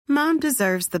Mom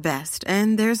deserves the best,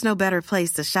 and there's no better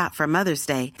place to shop for Mother's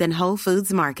Day than Whole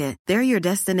Foods Market. They're your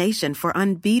destination for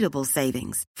unbeatable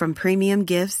savings, from premium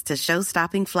gifts to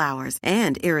show-stopping flowers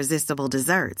and irresistible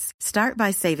desserts. Start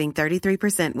by saving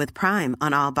 33% with Prime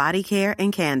on all body care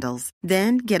and candles.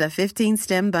 Then get a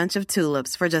 15-stem bunch of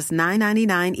tulips for just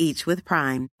 $9.99 each with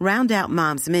Prime. Round out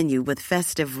Mom's menu with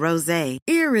festive rosé,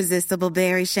 irresistible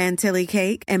berry chantilly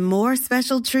cake, and more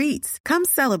special treats. Come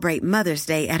celebrate Mother's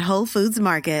Day at Whole Foods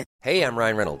Market. Hey, I'm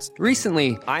Ryan Reynolds.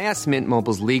 Recently, I asked Mint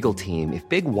Mobile's legal team if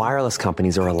big wireless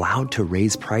companies are allowed to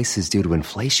raise prices due to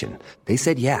inflation. They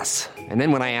said yes. And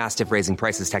then when I asked if raising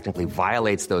prices technically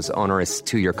violates those onerous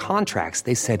two-year contracts,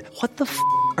 they said, "What the f***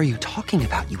 are you talking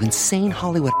about, you insane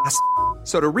Hollywood ass?"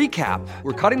 So to recap,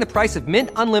 we're cutting the price of Mint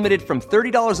Unlimited from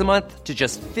 $30 a month to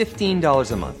just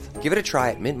 $15 a month. Give it a try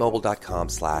at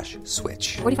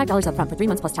mintmobile.com/switch. $45 up front for 3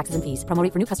 months plus taxes and fees. Promo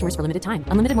rate for new customers for limited time.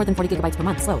 Unlimited more than 40 gigabytes per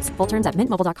month. Slows full terms at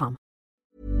mintmobile.com.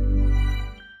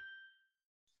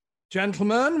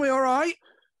 Gentlemen, we all right?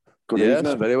 Good yes,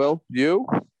 evening. very well. You?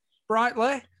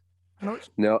 Brightly?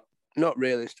 No, not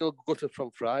really. Still gutted from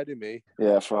Friday, me.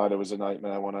 Yeah, Friday was a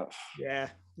nightmare, wasn't it?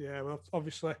 Yeah. Well,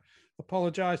 obviously,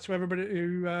 apologise to everybody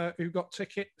who got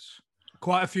tickets.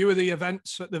 Quite a few of the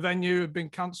events at the venue have been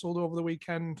cancelled over the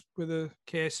weekend with the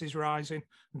cases rising,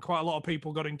 and quite a lot of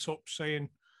people got in touch saying,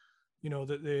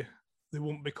 that they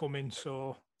won't be coming.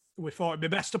 So we thought it'd be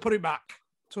best to put it back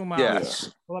till March.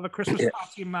 Yes. We'll have a Christmas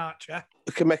party in March, yeah?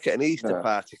 We can make it an Easter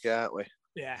party, can't we?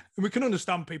 Yeah, and we can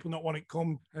understand people not wanting to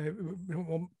come. We don't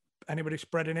want anybody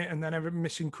spreading it, and then everybody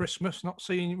missing Christmas, not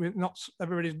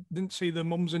everybody didn't see the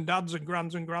mums and dads and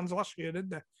grands last year, did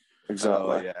they? Exactly.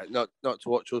 Oh, yeah, not to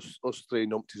watch us three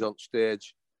numpties on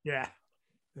stage. Yeah.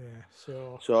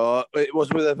 So it was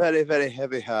with a very, very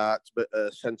heavy heart, but a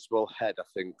sensible head, I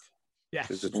think. Yes.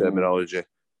 Is the terminology.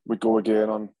 We go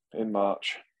again in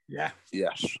March. Yeah.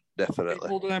 Yes, definitely.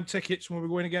 Holding them tickets when we're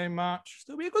going again in March.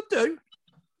 Still be a good do.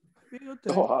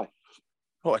 Oh, hi.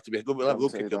 Oh, to be a good. We'll have a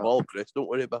good kick at ball, Chris. Don't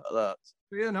worry about that.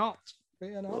 Fear not.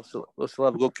 We'll still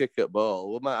have a good kick at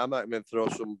ball. I might even throw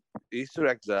some Easter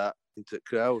eggs out into the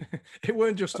crowd. It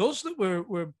weren't just us that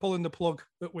were pulling the plug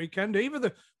that weekend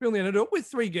either. We only ended up with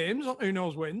 3 games. Who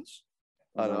knows wins?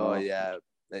 I know. Yeah,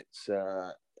 it's.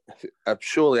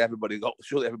 Surely everybody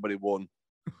won.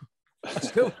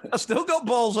 I still got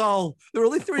balls all. There were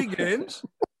only 3 games.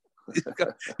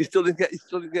 You still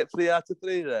didn't get 3 out of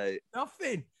 3, right?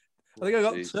 Nothing. I think I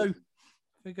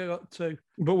got 2.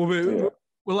 But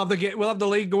we'll have the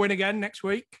league going again next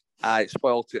week. It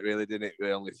spoilt it really, didn't it?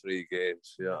 With only 3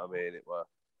 games. You know what I mean? It was.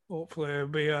 Hopefully it'll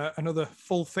be another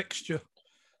full fixture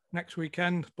next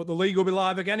weekend. But the league will be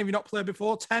live again. If you've not played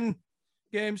before, 10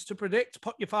 games to predict.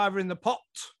 Put your fiver in the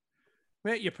pot.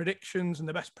 Make your predictions, and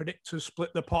the best predictors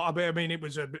split the pot a bit.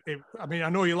 I mean, I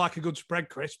know you like a good spread,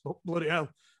 Chris, but bloody hell,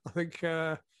 I think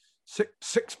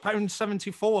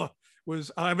 £6.74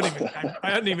 was. I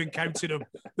hadn't even counted them.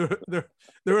 There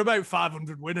were about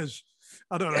 500 winners.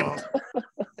 I don't know.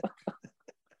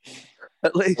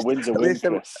 At least a win's a win,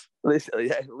 Chris.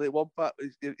 One part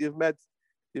you've made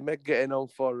getting on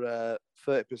for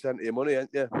 30% of your money,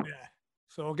 haven't you? Yeah.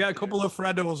 So get a couple of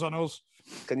Freddos on us.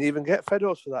 Can you even get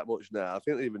Freddos for that much now? I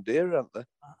think they're even dearer, aren't they?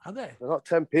 Are they? They're not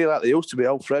 10p like they used to be,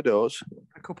 old Freddos.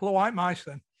 A couple of white mice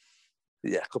then.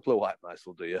 Yeah, a couple of white mice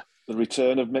will do you. The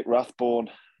return of Mick Rathbone.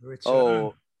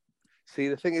 Oh, see,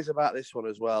 the thing is about this one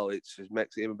as well, it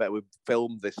makes it even better. We've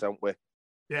filmed this, haven't we?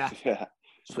 Yeah.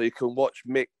 So you can watch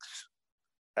Mick's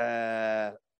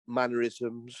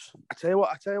mannerisms. I tell you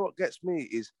what gets me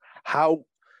is how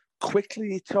quickly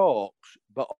he talks,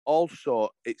 but also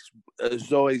it's as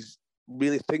though he's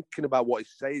really thinking about what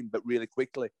he's saying, but really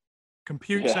quickly.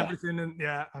 Computes everything, and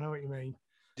I know what you mean.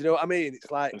 Do you know what I mean? It's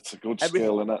like it's a good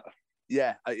skill, isn't it?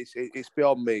 Yeah, it's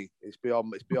beyond me. It's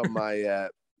beyond my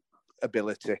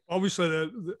ability. Obviously,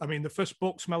 the first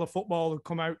book, Smell of Football, had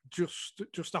come out just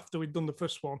after we'd done the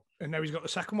first one, and now he's got the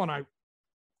second one out.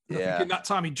 I think in that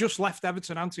time he just left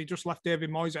Everton, and he just left David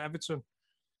Moyes at Everton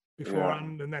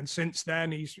beforehand, and then since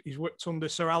then he's worked under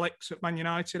Sir Alex at Man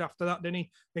United. After that, didn't he?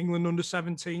 England under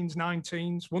 17s,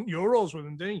 19s, won Euros with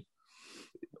them, didn't he?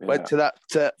 Went to that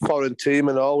foreign team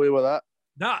and all. We were that.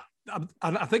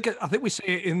 I think we see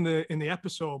it in the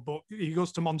episode, but he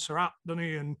goes to Montserrat, doesn't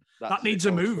he? And that needs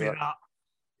a movie.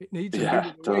 It needs a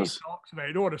movie. The way he talks about it.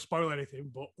 I don't want to spoil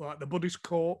anything, but like the buddies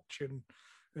coach and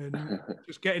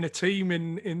just getting a team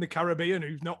in the Caribbean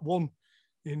who've not won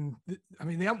they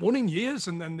haven't won in years,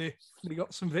 and then they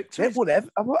got some victories. They've won ever.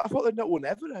 I thought they'd not won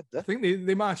ever, had they? I think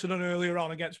they might have done earlier on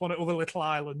against one of the other little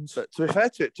islands. But to refer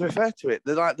to it,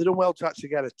 they're done well to actually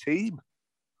get a team.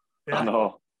 Yeah. I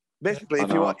know. Basically, I if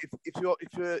know.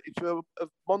 you're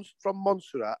from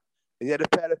Montserrat and you had a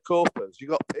pair of Copas, you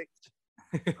got picked.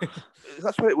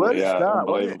 That's what it was. Yeah, Start, wasn't it?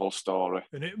 unbelievable story.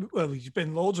 And he's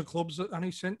been loads of clubs, hasn't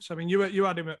he, since? I mean, you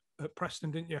had him at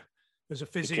Preston, didn't you? As a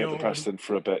He came physio. to Preston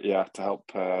for a bit, yeah, to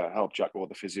help Jack with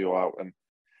the physio out, and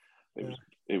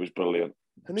it was brilliant.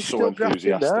 And he's So still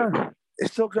grafting enthusiastic. there.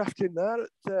 He's still grafting there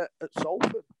at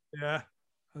Salford. Yeah.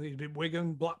 I think he's been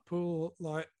Wigan, Blackpool,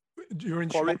 like during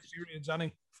short Forest. periods, hasn't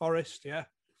he? Forest, yeah.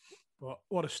 But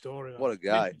what a story. What a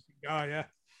guy. Interesting guy,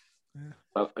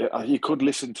 yeah. You could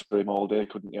listen to him all day,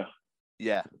 couldn't you?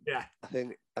 Yeah. Yeah. I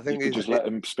think You could just let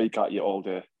him speak at you all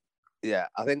day. Yeah,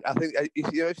 I think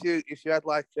if you had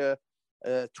like a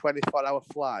 24-hour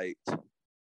flight,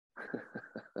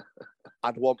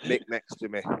 I'd want Mick next to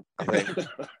me. I think.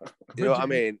 You know what I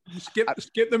mean?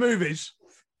 Skip the movies.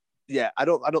 Yeah, I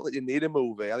don't think you need a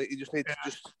movie. I think you just need to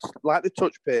just like the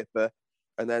touch paper,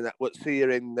 and then see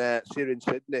you in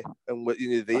Sydney, and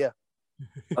you're there.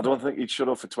 I don't think he'd shut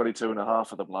up for 22 and a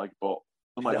half of them, but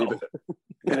I might do it.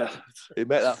 Yeah, he'd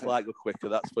make that flight go quicker.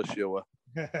 That's for sure.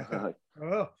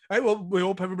 Oh. Hey, well, we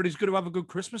hope everybody's going to have a good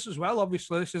Christmas as well.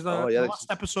 Obviously, this is the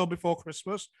last episode before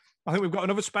Christmas. I think we've got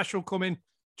another special coming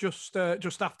just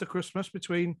after Christmas,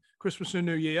 between Christmas and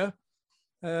New Year,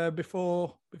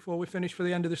 before we finish for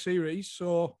the end of the series.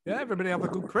 So yeah, everybody have a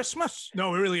good Christmas.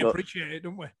 No, we really appreciate it,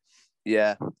 don't we?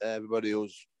 Yeah, everybody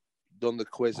who's done the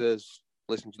quizzes,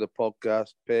 listened to the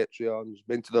podcast, Patreons,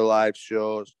 been to the live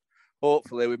shows.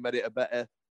 Hopefully, we made it a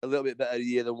little bit better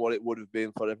year than what it would have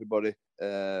been for everybody.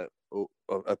 I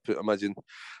imagine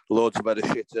loads of better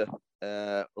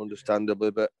shitter,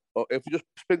 understandably. But if we just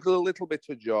sprinkle a little bit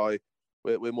of joy,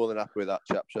 we're more than happy with that,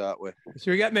 chaps, aren't we? So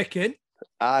we get Mick in.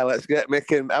 Aye, let's get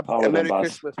Mick in. Merry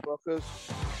Christmas, fuckers.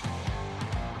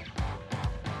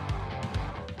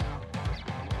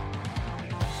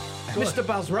 Mr.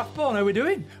 Baz Rathbone, how are we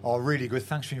doing? Oh, really good.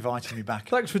 Thanks for inviting me back.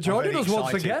 Thanks for joining us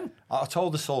once again. I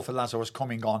told the Salford lads I was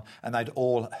coming on, and they'd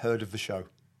all heard of the show.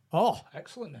 Oh,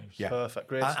 excellent news. Yeah. Perfect,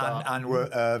 great start. And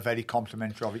were very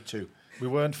complimentary of it too. We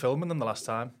weren't filming them the last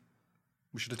time.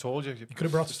 We should have told you. You could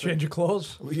have brought us a change of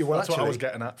clothes. Well, that's what I was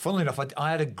getting at. Funnily enough,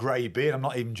 I had a grey beard. I'm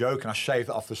not even joking. I shaved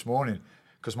it off this morning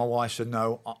because my wife said,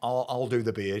 no, I'll do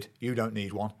the beard. You don't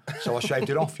need one. So I shaved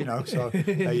it off, So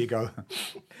there you go.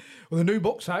 Well, the new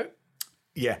book's out.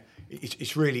 Yeah,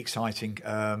 it's really exciting.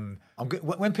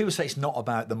 When people say it's not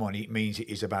about the money, it means it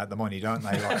is about the money, don't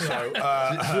they? Like,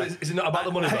 so, is it not about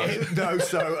the money, though? No,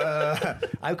 so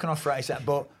how can I phrase that?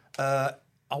 But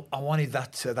I wanted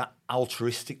that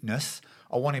altruisticness.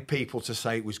 I wanted people to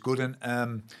say it was good.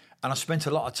 And I spent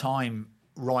a lot of time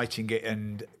writing it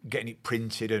and getting it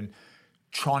printed and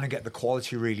trying to get the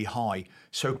quality really high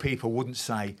so people wouldn't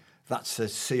say, that's a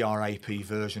CRAP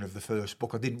version of the first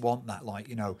book. I didn't want that,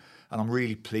 and I'm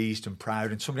really pleased and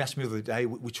proud. And somebody asked me the other day,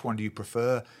 which one do you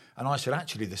prefer? And I said,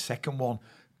 actually, the second one,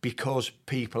 because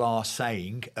people are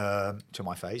saying, to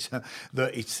my face,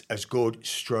 that it's as good,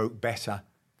 better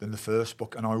than the first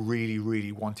book. And I really,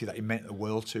 really wanted that. It meant the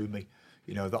world to me,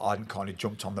 that I hadn't kind of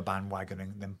jumped on the bandwagon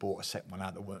and then bought a second one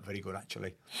out that weren't very good,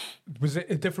 actually. Was it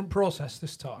a different process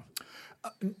this time?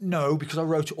 No, because I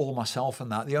wrote it all myself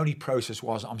and that. The only process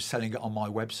was I'm selling it on my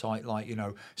website,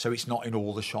 so it's not in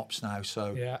all the shops now.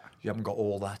 So yeah. You haven't got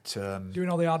all that. Doing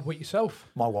all the hard work yourself?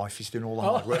 My wife is doing all the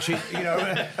hard work. She,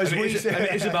 as we say, and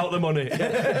it is about the money.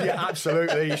 Yeah,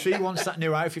 absolutely. She wants that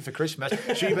new outfit for Christmas.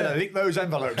 She better lick those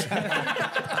envelopes.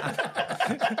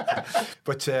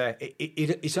 But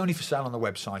it's only for sale on the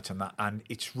website and that, and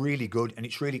it's really good and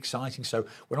it's really exciting. So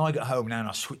when I get home now and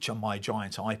I switch on my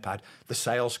giant iPad, the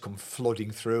sales come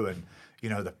flooding through and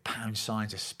the pound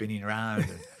signs are spinning around.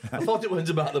 I thought it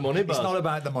was about the money, but it's not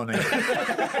about the money.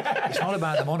 It's not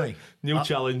about the money. New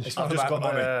challenge. It's not about the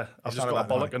money. I've just got a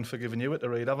bollocking for giving you it to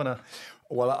read, haven't I?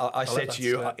 Well, I said to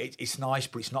you, it's nice,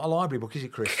 but it's not a library book, is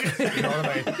it, Chris? You know what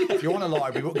I mean? If you want a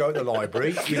library book, go to the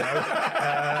library.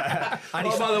 And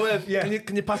by the way,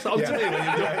 can you pass that on to me?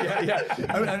 Yeah.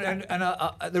 And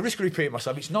at the risk of repeating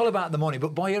myself, it's not about the money,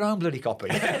 but buy your own bloody copy.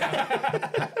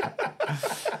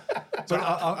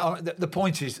 But the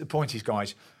point is,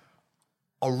 guys,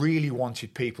 I really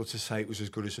wanted people to say it was as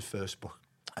good as the first book,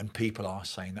 and people are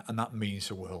saying that, and that means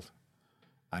the world.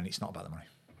 And it's not about the money.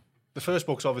 The first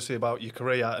book's obviously about your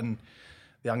career and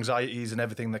the anxieties and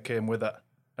everything that came with it.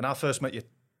 And I first met you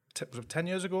 10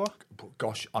 years ago?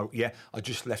 Gosh, I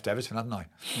just left Everton, hadn't I?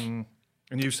 Mm.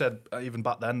 And you said even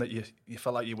back then that you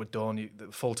felt like you were done.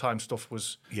 The full-time stuff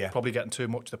was probably getting too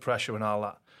much, the pressure and all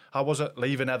that. How was it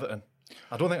leaving Everton?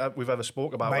 I don't think we've ever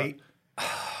spoke about it.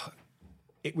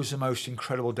 It was the most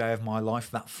incredible day of my life,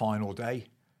 that final day.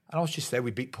 And I was just there.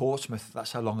 We beat Portsmouth.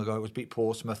 That's how long ago it was. Beat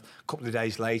Portsmouth. A couple of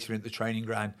days later in the training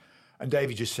ground. And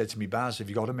Davey just said to me, Baz, have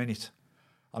you got a minute?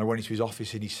 And I went into his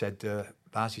office and he said,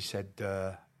 Baz, he said,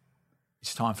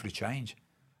 it's time for a change.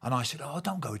 And I said, oh,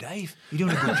 don't go, Dave. You're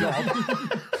doing a good job.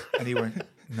 And he went,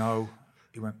 no.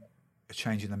 He went, a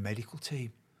change in the medical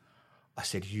team. I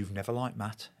said, you've never liked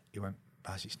Matt. He went,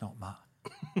 Baz, it's not Matt.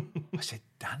 I said,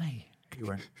 Danny. He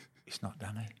went, it's not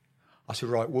Danny. I said,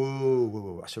 right,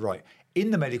 whoa. I said, right,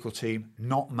 in the medical team,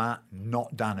 not Matt,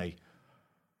 not Danny.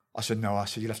 I said, no. I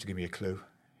said, you'll have to give me a clue.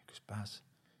 He goes, Baz,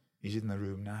 he's in the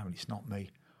room now and it's not me.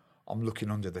 I'm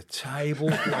looking under the table,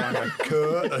 behind the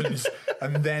curtains,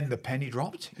 and then the penny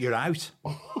dropped. You're out.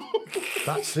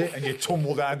 That's it. And you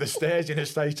tumble down the stairs in a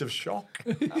state of shock.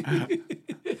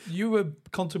 You were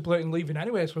contemplating leaving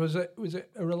anyway, so was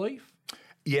it a relief?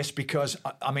 Yes, because,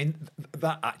 I mean,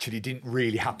 that actually didn't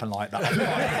really happen like that.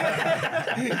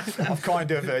 I've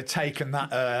kind of taken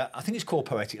that, I think it's called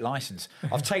poetic license.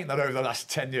 I've taken that over the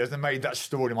last 10 years and made that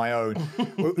story my own.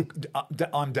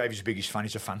 I'm David's biggest fan.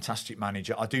 He's a fantastic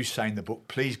manager. I do say in the book,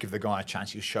 please give the guy a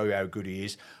chance. He'll show you how good he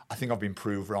is. I think I've been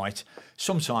proved right.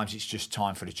 Sometimes it's just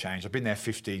time for the change. I've been there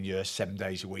 15 years, 7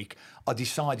 days a week. I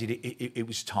decided it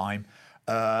was time.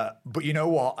 But you know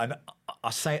what? And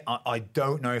I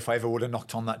don't know if I ever would have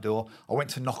knocked on that door. I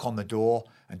went to knock on the door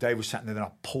and Dave was sat there, then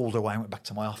I pulled away and went back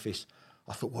to my office.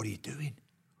 I thought, what are you doing?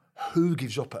 Who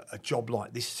gives up a job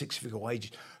like this, 6-figure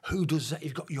wages? Who does that?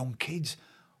 You've got young kids.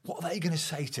 What are they going to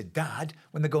say to Dad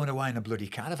when they're going away in a bloody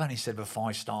caravan instead of a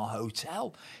 5-star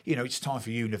hotel? You know, it's time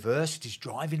for universities,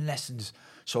 driving lessons.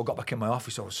 So I got back in my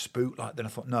office. I was spooked like. Then I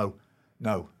thought, no,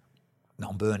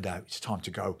 I'm burned out. It's time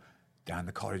to go down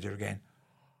the corridor again.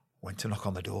 Went to knock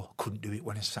on the door, couldn't do it.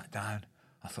 Went and sat down.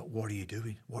 I thought, what are you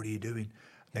doing? What are you doing?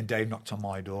 Then Dave knocked on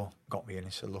my door, got me in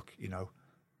and said, look, you know,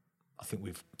 I think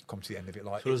we've come to the end of it.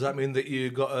 Like, so does that mean that you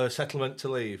got a settlement to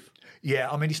leave? Yeah,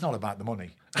 I mean, it's not about the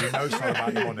money. You know, it's not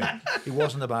about the money. It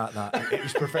wasn't about that. It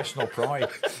was professional pride.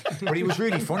 But it was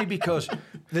really funny because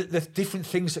the different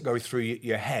things that go through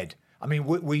your head. I mean,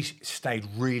 we stayed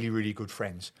really, really good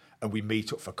friends. And we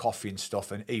meet up for coffee and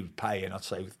stuff, and he would pay, and I'd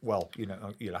say, well, you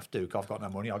know, you'll have to, I've got no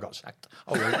money, I got sacked.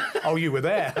 Oh, well, oh, you were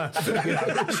there. You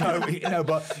know, so, you know,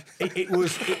 but it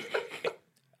was...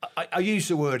 I use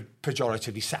the word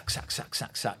pejoratively, sack.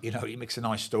 You know, it makes a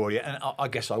nice story. And I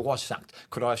guess I was sacked.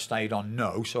 Could I have stayed on?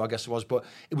 No. So I guess I was. But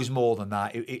it was more than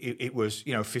that. It was,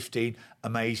 you know, 15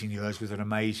 amazing years with an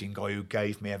amazing guy who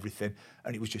gave me everything.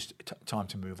 And it was just time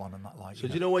to move on and that like. So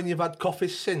do you know when you've had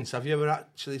coffees since, have you ever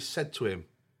actually said to him,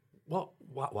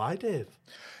 why, Dave?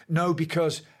 No,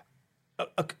 because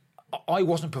I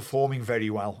wasn't performing very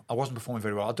well.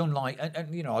 I'd done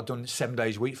I'd done 7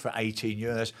 days a week for 18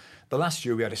 years. The last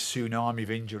year we had a tsunami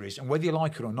of injuries, and whether you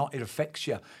like it or not, it affects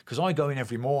you. Because I go in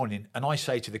every morning and I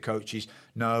say to the coaches,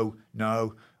 no,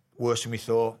 worse than we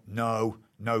thought, no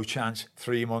chance,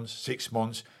 3 months, 6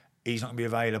 months, he's not going to be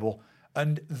available.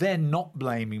 And they're not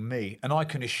blaming me. And I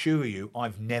can assure you,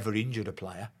 I've never injured a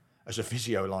player as a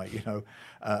physio, like, you know.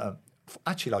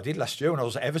 Actually, I did last year when I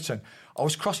was at Everton. I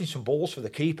was crossing some balls for the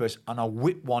keepers and I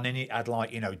whipped one in. It had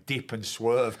like, you know, dip and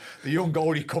swerve. The young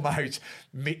goalie come out.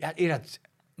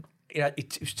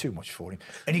 It was too much for him.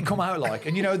 And he come out like,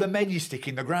 and you know, the menu stick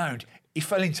in the ground. He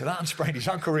fell into that and sprained his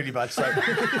ankle really bad. So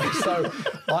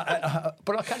but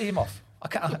I carried him off. I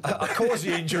caused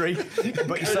the injury.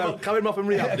 But carry him off and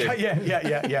rehab him.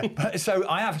 Yeah. So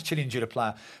I have actually injured a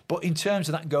player. But in terms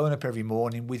of that going up every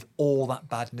morning with all that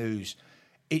bad news,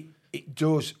 it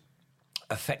does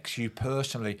affect you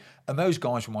personally. And those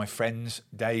guys were my friends,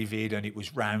 David, and it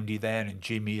was Roundy there, and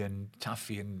Jimmy and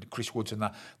Taffy and Chris Woods and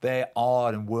that. They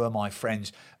are and were my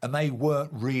friends. And they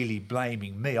weren't really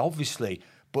blaming me, obviously,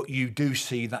 but you do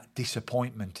see that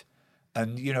disappointment.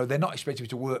 And, you know, they're not expecting you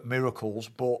to work miracles,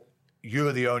 but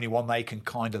you're the only one they can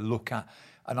kind of look at.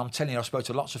 And I'm telling you, I spoke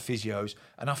to lots of physios,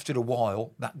 and after a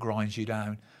while, that grinds you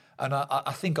down. And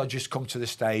I think I just come to the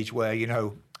stage where, you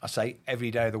know, I say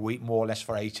every day of the week, more or less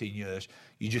for 18 years,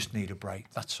 you just need a break.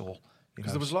 That's all.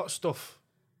 Because there was a lot of stuff,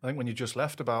 I think, when you just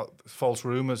left about false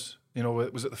rumours. You know,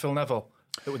 was it the Phil Neville?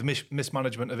 With the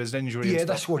mismanagement of his injury. Yeah,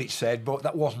 that's what it said, but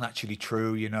that wasn't actually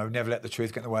true. You know, never let the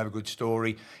truth get in the way of a good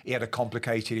story. He had a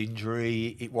complicated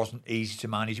injury. It wasn't easy to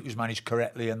manage. It was managed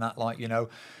correctly and that, like, you know.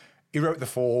 He wrote the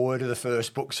foreword of the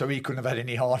first book, so he couldn't have had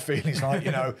any hard feelings, like,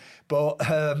 you know. But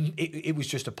it was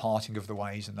just a parting of the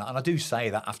ways and that. And I do say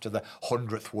that after the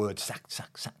 100th word, sacked,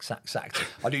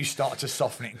 I do start to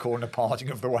soften it and call it a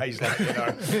parting of the ways, like, you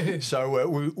know.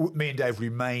 So me and Dave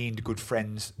remained good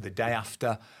friends the day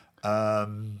after.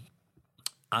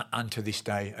 and to this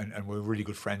day, and we're really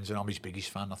good friends, and I'm his biggest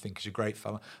fan. I think he's a great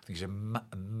fella. I think he's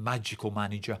a magical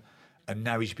manager, and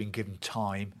now he's been given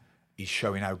time, he's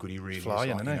showing how good he really is. Like,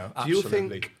 isn't he?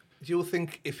 Absolutely. Do you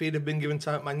think if he'd have been given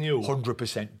time at Man U?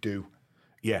 100% do.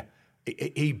 Yeah.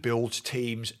 He builds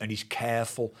teams, and he's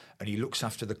careful, and he looks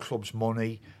after the club's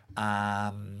money,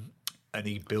 and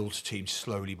he builds teams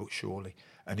slowly but surely,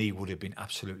 and he would have been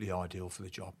absolutely ideal for the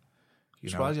job.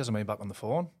 Surprised he hasn't made back on the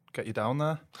phone. Get you down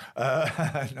there.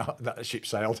 No, that ship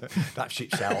sailed.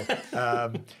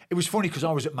 It was funny because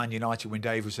I was at Man United when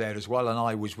Dave was there as well, and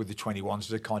I was with the 21s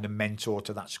as a kind of mentor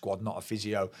to that squad, not a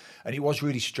physio. And it was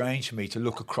really strange for me to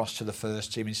look across to the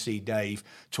first team and see Dave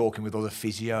talking with other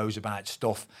physios about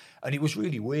stuff. And it was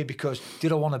really weird because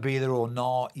did I want to be there or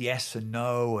not? Yes and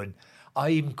no. And I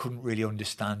even couldn't really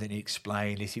understand it and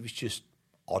explain it. It was just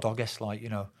odd, I guess,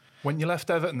 When you left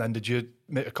Everton, then did you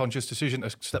make a conscious decision to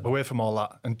step away from all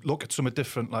that and look at something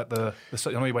different, like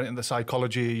you went into the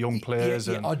psychology of young players?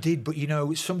 Yeah, I did, but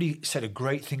somebody said a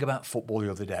great thing about football the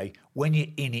other day. When you're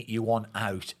in it, you want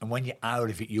out, and when you're out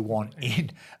of it, you want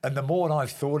in. And the more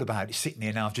I've thought about it, sitting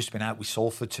here now, I've just been out with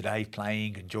Salford today,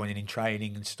 playing and joining in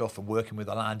training and stuff, and working with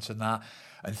the lads and that,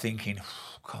 and thinking,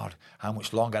 God, how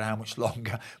much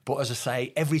longer? But as I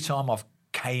say, every time I've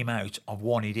came out, I've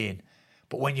wanted in.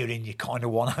 But when you're in, you kind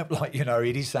of want out,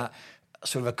 it is that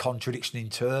sort of a contradiction in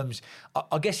terms.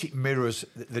 I guess it mirrors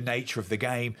the nature of the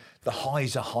game. The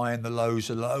highs are high and the lows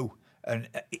are low. And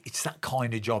it's that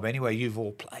kind of job anyway. You've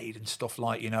all played and stuff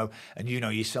and you know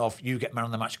yourself, you get man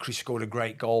of the match, Chris scored a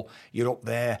great goal, you're up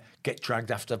there, get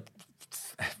dragged after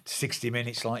 60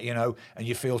 minutes, and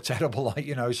you feel terrible,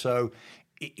 so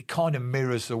it kind of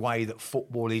mirrors the way that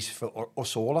football is for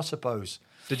us all, I suppose.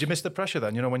 Did you miss the pressure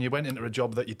then? When you went into a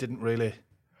job that you didn't really...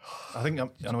 I think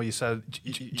I know you said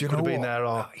you could have been there.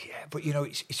 Or... yeah, but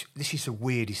this is the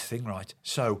weirdest thing, right?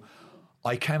 So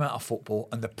I came out of football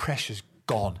and the pressure's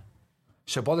gone.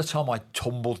 So by the time I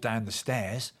tumbled down the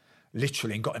stairs,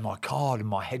 literally, and got in my car and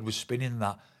my head was spinning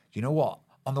that, you know what?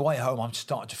 On the way home, I'm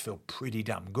starting to feel pretty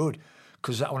damn good.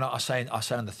 Because when I say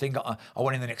on the thing, I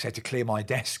went in the next day to clear my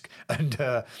desk, and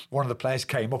one of the players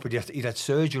came up and he'd had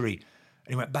surgery. And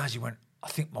he went, Baz, I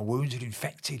think my wounds had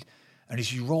infected. And as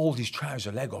he rolled his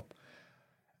trouser leg up,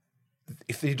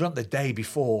 if they'd done it the day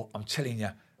before, I'm telling you,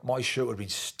 my shirt would have been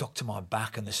stuck to my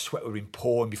back and the sweat would have been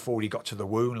pouring before he got to the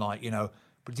wound, but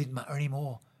it didn't matter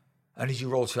anymore. And as he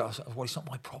rolled to it, I was like, well, it's not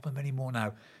my problem anymore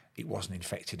now. It wasn't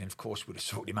infected, and of course we'd have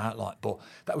sorted him out, but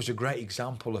that was a great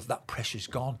example of that pressure's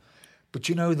gone. But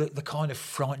the kind of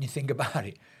frightening thing about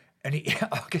it, and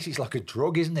I guess it's like a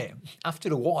drug, isn't it?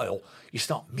 After a while, you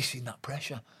start missing that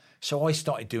pressure. So I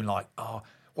started doing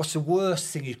what's the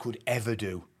worst thing you could ever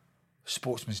do?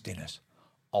 Sportsman's dinners.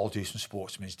 I'll do some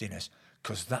sportsman's dinners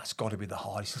because that's got to be the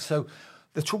hardest. And so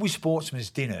the trouble with sportsman's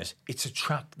dinners, it's a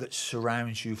trap that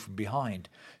surrounds you from behind.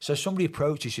 So somebody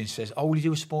approaches you and says, will you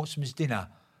do a sportsman's dinner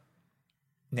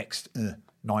next 9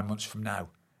 months from now?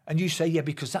 And you say, yeah,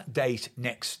 because that date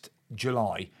next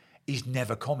July is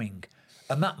never coming.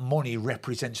 And that money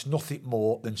represents nothing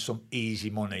more than some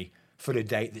easy money for a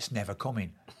date that's never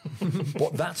coming.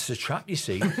 But that's the trap, you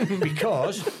see,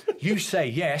 because you say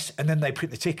yes and then they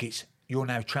print the tickets, you're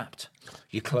now trapped.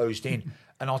 You're closed in.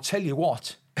 And I'll tell you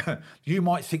what, you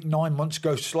might think 9 months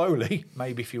go slowly.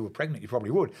 Maybe if you were pregnant, you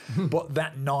probably would. But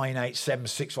that 9, 8, 7,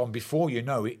 6 on, before you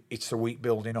know it, it's the week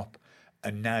building up.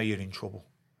 And now you're in trouble.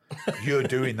 You're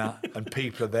doing that and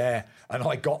people are there. And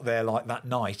I got there that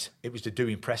night. It was to do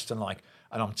in Preston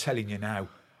and I'm telling you now,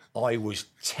 I was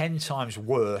 10 times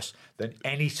worse than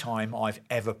any time I've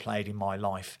ever played in my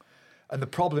life. And the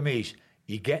problem is,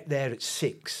 you get there at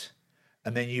 6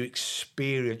 and then you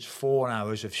experience 4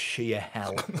 hours of sheer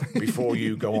hell before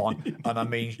you go on. And I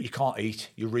mean, you can't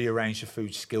eat. You rearrange the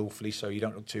food skillfully so you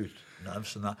don't look too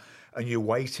nervous and that. And you're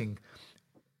waiting.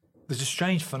 There's a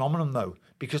strange phenomenon, though,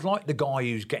 because like the guy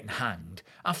who's getting hanged,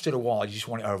 after a while, you just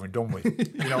want it over and done with.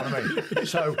 You know what I mean?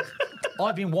 So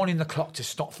I've been wanting the clock to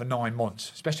stop for 9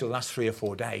 months, especially the last 3 or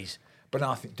 4 days. But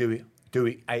now I think, do it,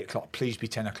 8 o'clock, please be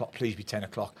 10 o'clock, please be 10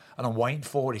 o'clock. And I'm waiting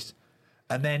for it.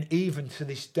 And then even to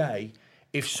this day,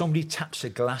 if somebody taps a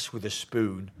glass with a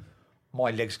spoon,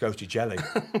 my legs go to jelly.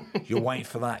 You're waiting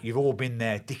for that. You've all been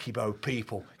there, Dicky Bow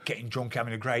people, getting drunk,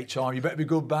 having a great time. You better be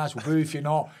good, Baz. We'll boo if you're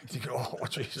not. You think, oh,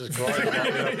 Jesus Christ.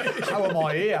 How am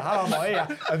I here?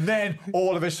 And then,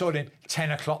 all of a sudden,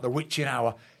 10 o'clock, the witching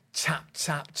hour, tap,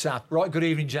 tap, tap. Right, good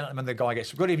evening, gentlemen. The guy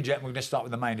gets, good evening, gentlemen. We're going to start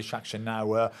with the main attraction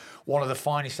now. One of the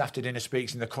finest after-dinner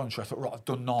speaks in the country. I thought, right, I've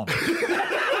done none.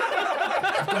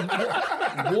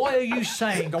 Why are you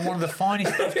saying I'm one of the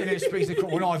finest afternoon speakers in the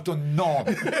country when I've done none?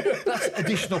 That's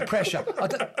additional pressure.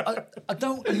 I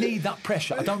don't need that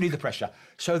pressure. I don't need the pressure.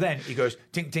 So then he goes,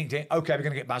 tink, tink, tink. Okay, we're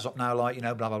going to get Baz up now, like, you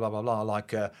know, blah, blah, blah, blah, blah.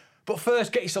 Like, but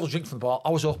first, get yourself a drink from the bar. I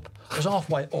was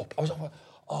halfway up.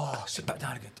 Oh, sit back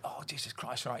down again. Oh, Jesus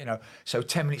Christ, right, you know. So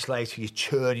 10 minutes later, you're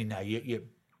churning now. You're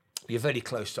very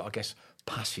close to, I guess,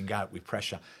 passing out with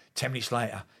pressure. 10 minutes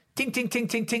later, ting, ting, ting,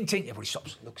 ting, ting, ting. Everybody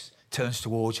stops, looks, turns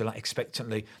towards you like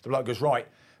expectantly. The bloke goes, right,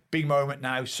 big moment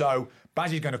now. So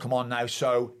Bazzy's going to come on now.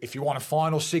 So if you want a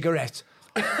final cigarette...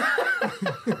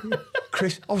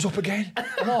 Chris, I was up again.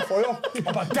 I'm halfway up.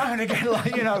 I'm back down again,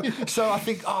 like, you know. So I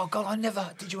think, oh, God, I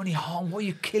never did you any harm. What are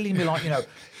you killing me, like, you know,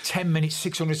 10 minutes,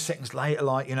 600 seconds later,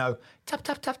 like, you know, tap,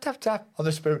 tap, tap, tap, tap on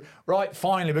the spoon. Right,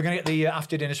 finally, we're going to get the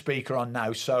after-dinner speaker on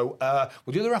now. So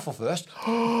we'll do the raffle first.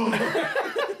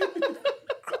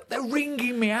 They're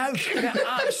ringing me out. They're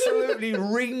absolutely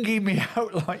ringing me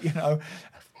out, like, you know.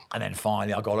 And then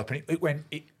finally I got up and it went,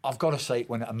 I've got to say, it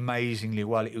went amazingly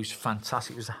well. It was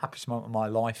fantastic. It was the happiest moment of my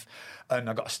life. And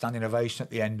I got a standing ovation at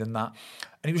the end and that.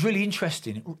 And it was really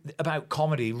interesting about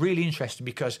comedy, really interesting,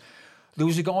 because there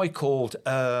was a guy called,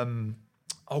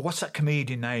 what's that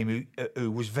comedian name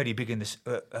who was very big in this,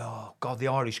 the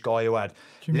Irish guy who had...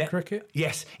 Jimmy Cricket?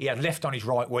 Yes, he had left on his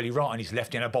right, right on his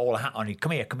left, in a bowler hat on.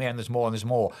 Come here, and there's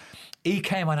more. He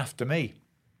came on after me.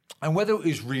 And whether it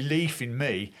was relief in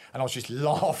me, and I was just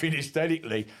laughing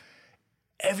hysterically,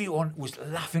 everyone was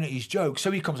laughing at his jokes. So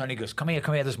he comes on and he goes, come here,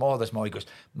 there's more. He goes,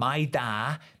 my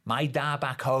dad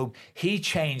back home, he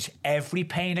changed every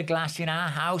pane of glass in our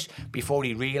house before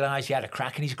he realised he had a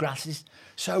crack in his glasses.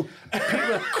 So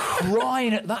people are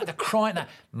crying at that. They're crying at that.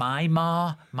 My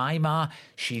ma,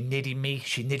 she knitted me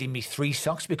 3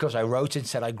 socks because I wrote and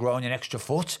said I'd grown an extra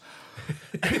foot.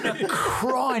 People are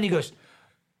crying. He goes,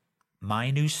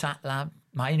 My new sat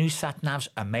nav's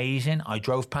amazing. I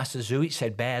drove past the zoo, it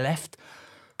said bear left.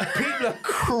 People are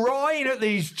crying at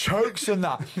these jokes and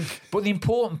that. But the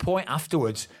important point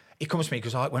afterwards, he comes to me, he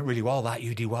goes, it went really well, that,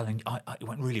 you did well. And it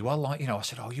went really well, like, you know. I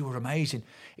said, you were amazing.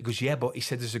 He goes, yeah, but he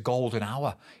said, there's a golden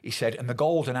hour. He said, and the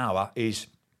golden hour it's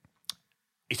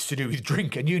to do with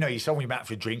drink. And you know yourself when you're out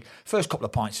for a drink, first couple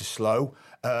of pints are slow,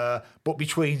 but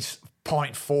between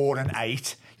pint 4 and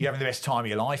 8, you're having the best time of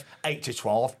your life. 8 to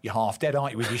 12, you're half dead,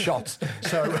 aren't you, with your shots?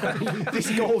 So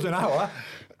this golden hour,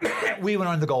 we went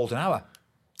on the golden hour.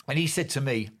 And he said to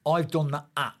me, I've done that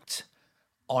act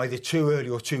either too early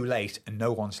or too late and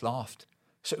no one's laughed.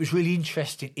 So it was really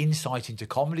interesting insight into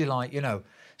comedy, like, you know.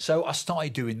 So I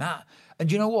started doing that.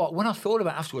 And you know what? When I thought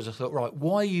about it afterwards, I thought, right,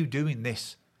 why are you doing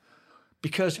this?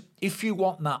 Because if you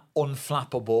want that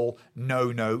unflappable,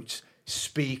 no notes,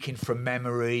 speaking from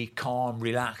memory, calm,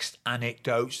 relaxed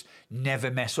anecdotes, never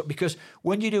mess up. Because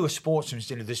when you do a sportsman's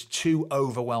dinner, there's 2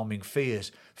 overwhelming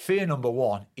fears. Fear number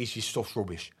 1 is your stuff's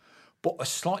rubbish. But a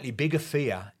slightly bigger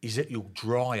fear is that you'll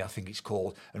dry, I think it's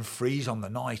called, and freeze on the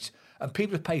night. And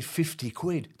people have paid 50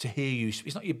 quid to hear you.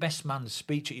 It's not your best man's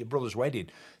speech at your brother's wedding.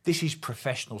 This is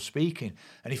professional speaking.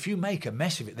 And if you make a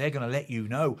mess of it, they're going to let you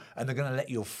know. And they're going to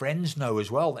let your friends know as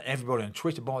well. That everybody on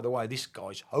Twitter, by the way, this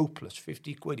guy's hopeless.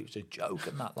 50 quid, it was a joke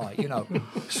and that, like, you know.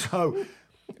 So,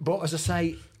 but as I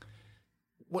say,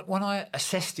 when I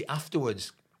assessed it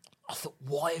afterwards, I thought,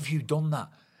 why have you done that?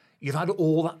 You've had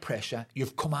all that pressure,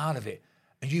 you've come out of it,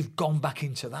 and you've gone back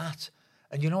into that.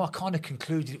 And, you know, I kind of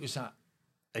concluded it was that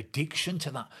addiction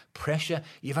to that pressure.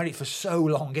 You've had it for so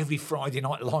long, every Friday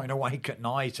night lying awake at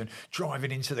night and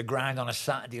driving into the ground on a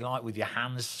Saturday night with your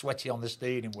hands sweaty on the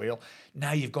steering wheel.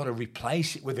 Now you've got to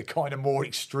replace it with a kind of more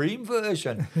extreme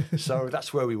version. So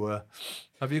that's where we were.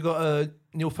 Have you got a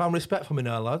newfound respect for me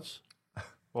now, lads?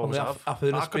 What was that?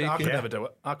 I could never do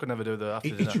it. I could never do the after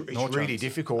dinner. It's really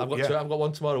difficult. I've got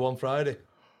one tomorrow, one Friday.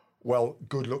 Well,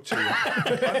 good luck to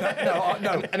you.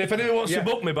 No. And if anyone wants to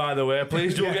book me, by the way,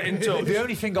 please do get in touch. The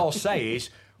only thing I'll say is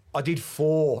I did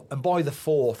 4, and by the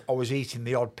 4th, I was eating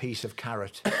the odd piece of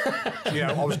carrot. You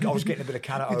know, I was getting a bit of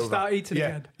carrot over. Start eating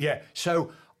again. Yeah.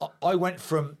 So I went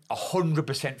from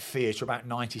 100% fear to about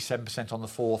 97% on the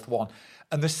 4th one.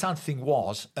 And the sad thing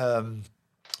was,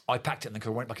 I packed it because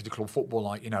I went back into club football,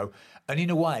 like, you know. And in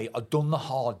a way, I'd done the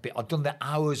hard bit. I'd done the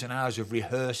hours and hours of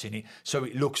rehearsing it so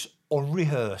it looks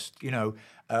unrehearsed, you know.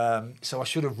 So I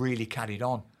should have really carried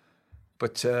on.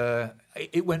 But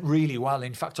it went really well.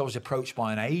 In fact, I was approached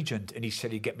by an agent and he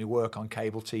said he'd get me work on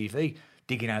cable TV,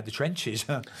 digging out the trenches.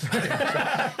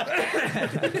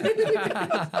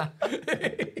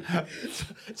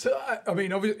 So, I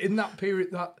mean, obviously, in that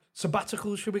period, that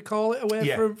sabbatical, should we call it,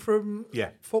 away from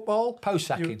football?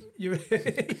 Post-sacking. You've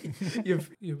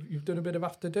done a bit of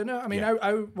after dinner. I mean,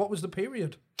 what was the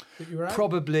period? that you were out?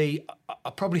 I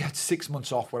probably had 6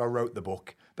 months off when I wrote the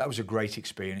book. That was a great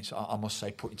experience, I must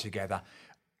say, putting together.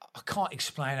 I can't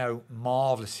explain how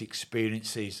marvellous the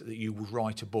experience is that you would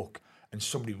write a book and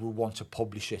somebody will want to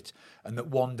publish it, and that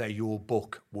one day your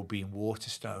book will be in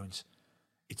Waterstones.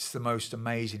 It's the most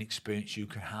amazing experience you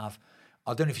can have.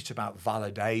 I don't know if it's about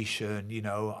validation,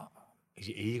 is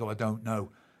it ego? I don't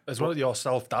know. As well as your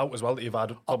self-doubt as well that you've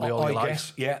had probably all your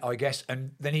life. I guess.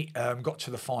 And then he got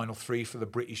to the final 3 for the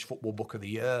British Football Book of the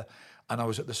Year, and I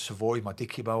was at the Savoy with my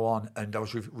Dickie Bow on, and I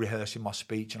was rehearsing my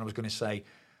speech, and I was going to say,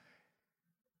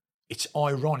 it's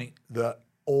ironic that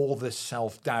all the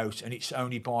self-doubt, and it's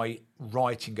only by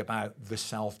writing about the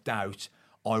self-doubt,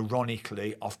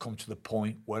 ironically, I've come to the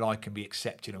point where I can be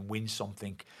accepted and win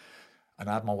something. And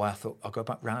I had my way. I thought, I'll go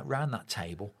back round that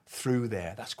table, through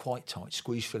there. That's quite tight.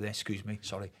 Squeeze through there. Excuse me.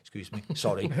 Sorry.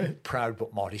 Proud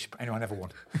but modest. Anyway, I never won.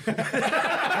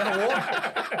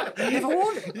 Never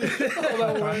won.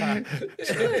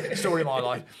 Story of my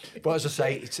life. But as I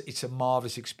say, it's a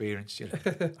marvellous experience,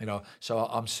 So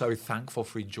I'm so thankful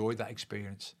for enjoying that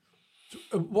experience.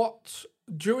 What,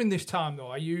 during this time, though,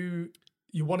 are you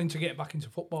wanting to get back into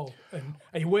football? And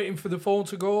are you waiting for the phone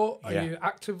to go? Are you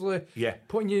actively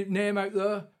putting your name out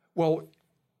there? Well,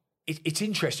 it's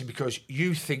interesting because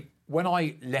you think, when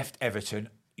I left Everton,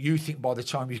 you think by the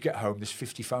time you get home there's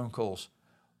 50 phone calls.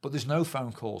 But there's no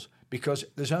phone calls because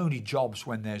there's only jobs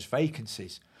when there's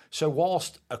vacancies. So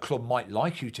whilst a club might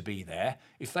like you to be there,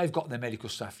 if they've got their medical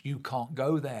staff, you can't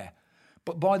go there.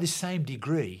 But by the same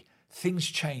degree, things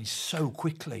change so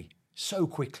quickly.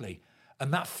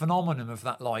 And that phenomenon of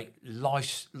that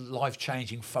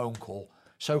life-changing phone call.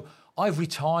 So I've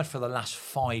retired for the last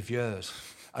 5 years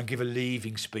and give a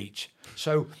leaving speech.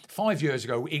 So 5 years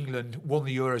ago, England won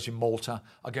the Euros in Malta.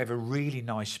 I gave a really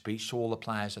nice speech to all the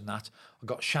players and that. I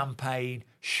got champagne,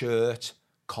 shirt,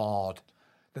 card.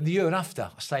 Then the year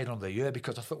after, I stayed another year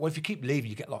because I thought, well, if you keep leaving,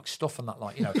 you get stuff and that,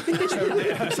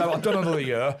 So I've done another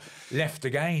year, left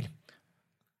again.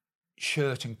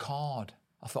 Shirt and card.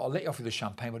 I thought, I'll let you off with the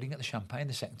champagne, but I didn't get the champagne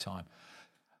the second time.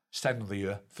 Stayed another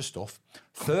year for stuff.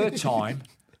 Third time,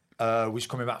 was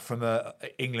coming back from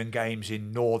England games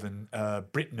in northern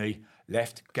Brittany,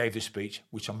 left, gave the speech,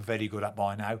 which I'm very good at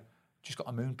by now. Just got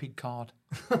a Moonpig card.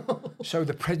 So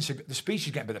the speech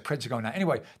is getting, but the Preds are going out.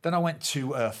 Anyway, then I went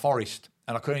to Forest,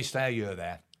 and I could only stay a year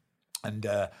there. And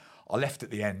I left at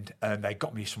the end, and they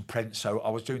got me some prints. So I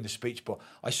was doing the speech, but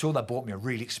I saw they bought me a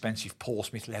really expensive Paul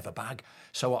Smith leather bag.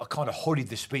 So I kind of hurried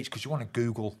the speech because you want to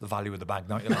Google the value of the bag,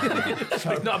 don't you?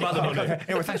 So, it's not about the money.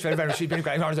 Anyway, thanks very much. It's been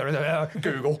great.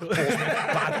 Google Paul Smith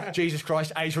bag. Jesus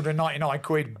Christ, 899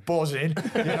 quid, buzzing.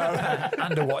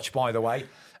 And a watch, by the way.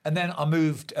 And then I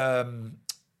moved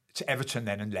to Everton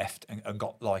then and left and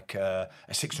got a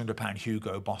 £600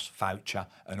 Hugo Boss voucher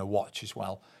and a watch as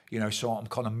well. So I'm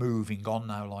kind of moving on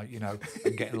now,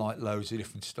 and getting loads of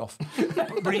different stuff.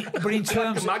 But in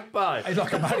terms like a magpie.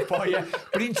 Like a magpie, yeah.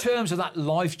 But in terms of that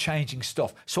life-changing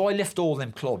stuff, so I left all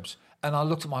them clubs and I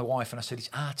looked at my wife and I said, it's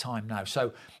our time now.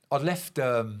 So I left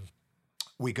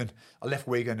Wigan. I left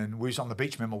Wigan and we was on the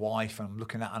beach with my wife and I'm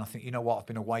looking at it and I think, you know what, I've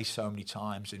been away so many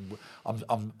times and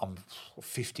I'm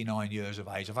 59 years of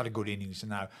age. I've had a good innings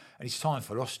now and it's time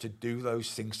for us to do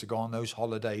those things, to go on those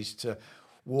holidays, to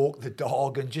walk the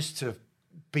dog and just to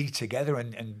be together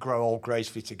and grow old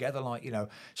gracefully together,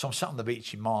 So I'm sat on the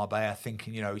beach in Marbella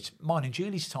thinking, it's mine and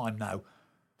Julie's time now.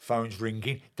 Phone's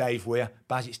ringing. Dave Weir.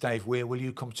 Baz, it's Dave Weir. Will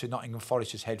you come to Nottingham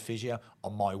Forest as head physio?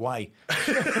 On my way.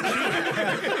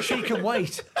 She can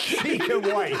wait. She can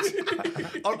wait.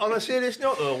 On a serious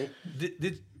note, though,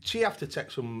 did she have to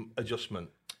take some adjustment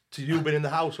to you being in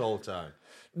the house all the time?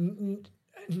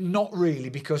 Not really,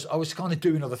 because I was kind of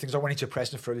doing other things. I went into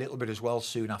Preston for a little bit as well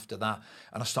soon after that,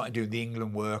 and I started doing the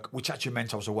England work, which actually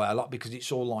meant I was away a lot because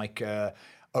it's all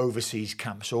overseas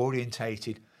camps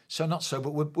orientated. So not so,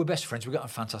 but we're best friends. We got on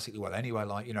fantastically well anyway,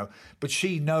 But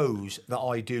she knows that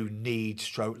I do need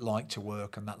like to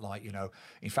work and that,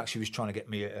 In fact, she was trying to get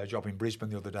me a job in Brisbane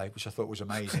the other day, which I thought was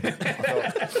amazing. I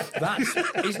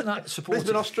thought, isn't that supportive?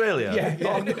 Brisbane, Australia? Yeah.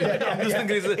 I'm just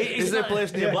thinking, is there a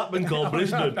place near Blackburn called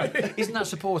Brisbane? Isn't that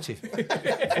supportive?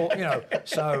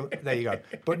 So there you go.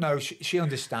 But no, she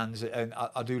understands it, and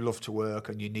I do love to work,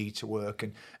 and you need to work.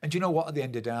 And do you know what? At the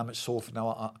end of the day, I'm at Salford now.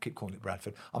 I keep calling it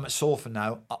Bradford. I'm at Salford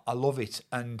now. I love it.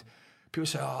 And people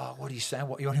say, oh, what are you saying?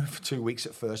 What, you're only for 2 weeks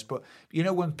at first. But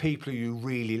when people you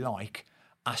really like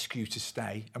ask you to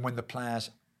stay, and when the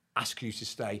players ask you to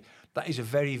stay, that is a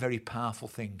very, very powerful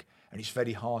thing. And it's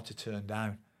very hard to turn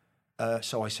down.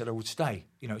 So I said I would stay.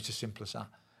 It's as simple as that.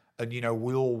 And,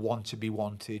 we all want to be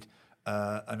wanted.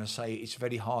 And I say it's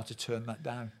very hard to turn that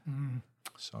down. Mm.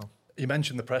 So You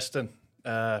mentioned the Preston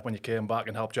when you came back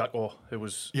and helped Jacko, who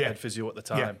was head physio at the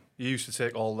time. Yeah. You used to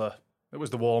take it was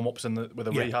the warm-ups and with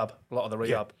the rehab, a lot of the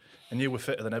rehab, and you were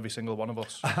fitter than every single one of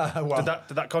us. Well,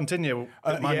 did that continue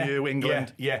at Man U,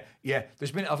 England? Yeah.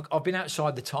 I've been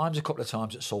outside the Times a couple of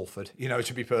times at Salford,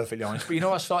 to be perfectly honest. But you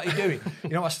know what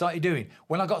I started doing?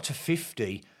 When I got to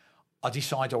 50, I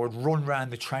decided I would run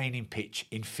round the training pitch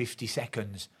in 50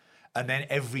 seconds. And then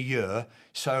every year,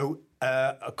 so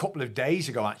a couple of days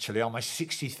ago, actually, on my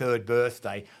 63rd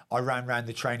birthday, I ran round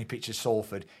the training pitch at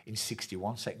Salford in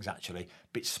 61 seconds, actually.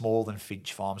 A bit smaller than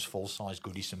Finch Farm's full-size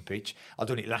Goodison pitch. I've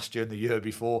done it last year and the year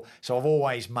before. So I've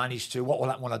always managed to. What will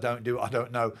happen when I don't do it? I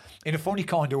don't know. In a funny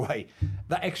kind of way,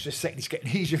 that extra second is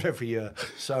getting easier every year.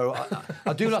 So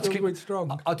I do like to keep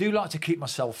strong. I do like to keep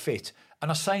myself fit.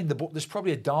 And I say in the book, there's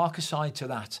probably a darker side to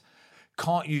that.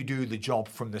 Can't you do the job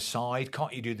from the side?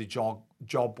 Can't you do the job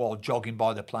while jogging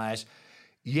by the players?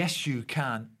 Yes, you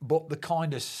can. But the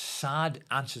kind of sad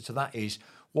answer to that is,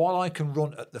 while I can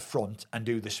run at the front and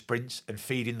do the sprints and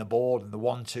feeding the ball and the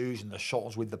 1-2s and the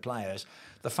shuttles with the players,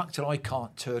 the fact that I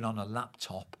can't turn on a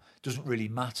laptop doesn't really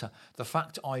matter. The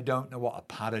fact I don't know what a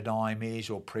paradigm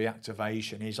is or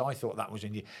pre-activation is, I thought that was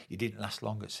in you didn't last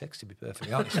long at 6, to be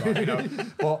perfectly honest.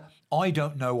 But I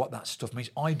don't know what that stuff means.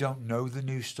 I don't know the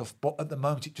new stuff. But at the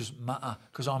moment, it doesn't matter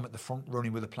because I'm at the front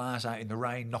running with the players out in the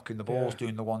rain, knocking the balls,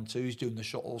 doing the 1-2s, doing the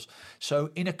shuttles. So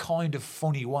in a kind of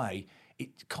funny way,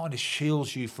 it kind of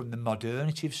shields you from the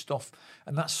modernity of stuff.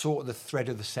 And that's sort of the thread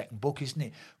of the second book, isn't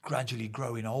it? Gradually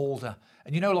growing older.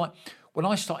 And when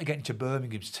I started getting to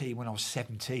Birmingham's team when I was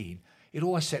 17, it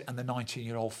always said, and the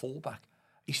 19-year-old fullback.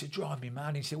 He said, drive me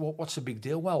mad. He said, well, what's the big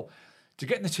deal? Well, to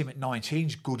get in the team at 19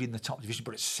 is good in the top division,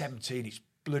 but at 17, it's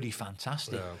bloody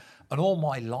fantastic. Yeah. And all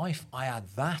my life, I had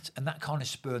that, and that kind of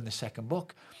spurred the second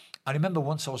book. I remember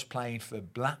once I was playing for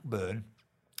Blackburn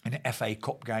in an FA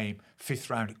Cup game, 5th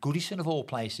round at Goodison, of all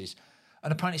places.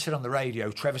 And apparently it said on the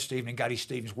radio, Trevor Stephen and Gary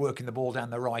Stevens working the ball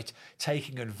down the right,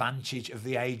 taking advantage of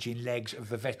the ageing legs of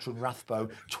the veteran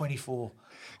Rathbone, 24.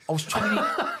 I was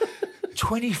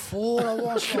 24, I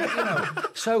was.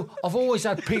 So I've always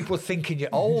had people thinking you're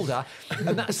older.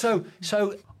 And that, so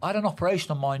I had an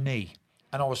operation on my knee,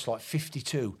 and I was like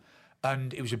 52.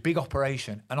 And it was a big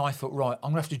operation. And I thought, right, I'm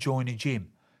going to have to join a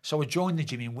gym. So I joined the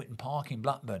gym in Witton Park in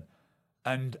Blackburn.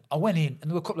 And I went in,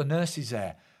 and there were a couple of nurses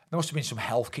there. There must have been some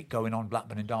health kit going on,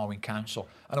 Blackburn and Darwen Council.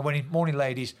 And I went in, morning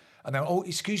ladies, and they went, oh,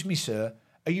 excuse me, sir,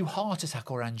 are you heart attack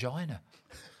or angina?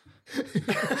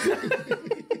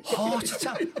 Heart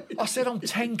attack? I said, I'm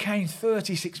 10K in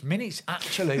 36 minutes,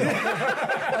 actually.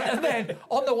 And then,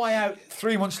 on the way out,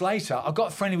 3 months later, I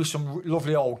got friendly with some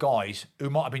lovely old guys who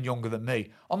might have been younger than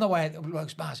me. On the way out,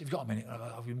 like, Baz, have you got a minute?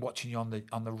 I've been watching you on the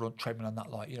run treadmill and that,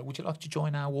 would you like to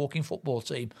join our walking football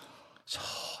team?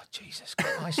 Oh, Jesus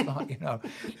Christ, And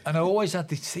I always had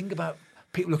this thing about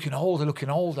people looking older.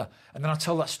 And then I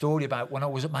tell that story about when I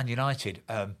was at Man United.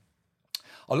 I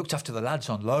looked after the lads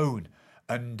on loan,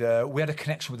 and we had a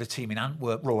connection with the team in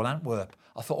Antwerp, Royal Antwerp.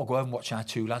 I thought I'd go over and watch our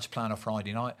 2 lads play on a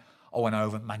Friday night. I went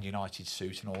over, Man United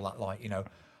suit and all that,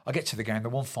 I get to the game, they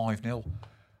won 5-0.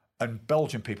 And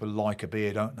Belgian people like a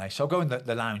beer, don't they? So I go in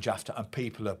the lounge after, and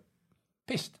people are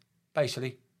pissed,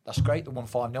 basically. That's great, they won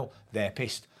 5-0, they're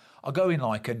pissed. I go in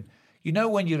and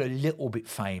when you're a little bit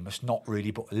famous, not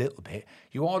really, but a little bit,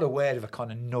 you are aware of a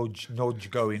kind of nudge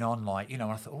going on, and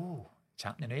I thought, oh, it's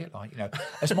happening here,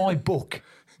 as my book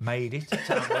made it.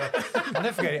 I'll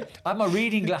never forget it. I had my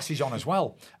reading glasses on as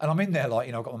well, and I'm in there,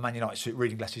 I've got my Man United suit,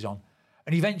 reading glasses on,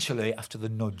 and eventually, after the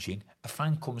nudging, a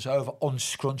fan comes over,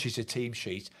 unscrunches the team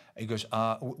sheet, and he goes,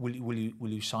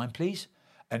 will you sign, please?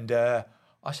 And I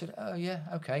said, oh, yeah,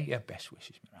 okay, yeah, best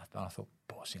wishes, Rathbone. I thought,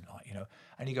 bossing,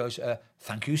 and he goes,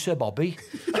 thank you, Sir Bobby.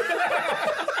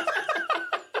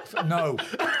 No.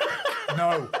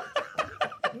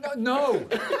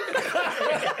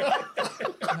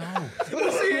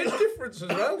 What's the age difference as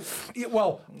well? Yeah,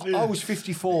 well, I was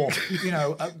 54,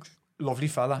 a lovely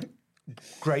fella,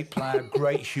 great player,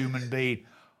 great human being.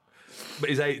 But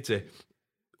he's 80.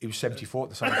 He was 74 at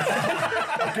the time.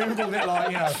 I googled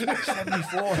it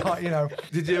 74,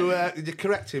 Did you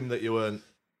correct him that you weren't?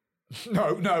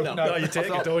 No. You take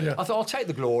it, don't you? I thought I'll take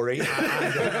the glory and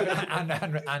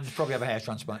probably have a hair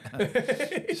transplant.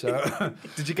 So,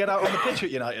 did you get out on the pitch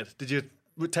at United? Did you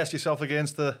test yourself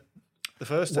against the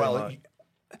first team? Well,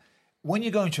 when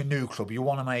you go into a new club, you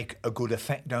want to make a good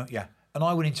effect, don't you? And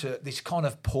I went into this kind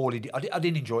of poorly. I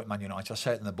didn't enjoy it, Man United. I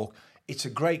say it in the book. It's a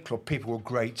great club. People were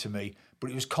great to me. But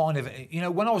it was kind of,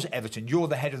 when I was at Everton, you're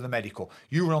the head of the medical.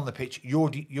 You were on the pitch. You're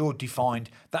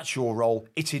defined. That's your role.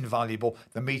 It's invaluable.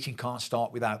 The meeting can't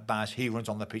start without Baz. He runs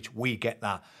on the pitch. We get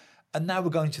that. And now we're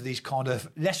going to these kind of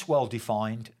less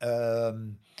well-defined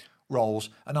roles.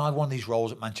 And I had one of these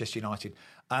roles at Manchester United.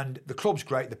 And the club's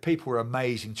great. The people were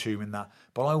amazing to me in that.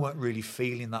 But I weren't really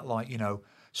feeling that, like, you know.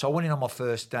 So I went in on my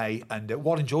first day, and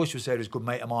Warren Joyce was there, who's a good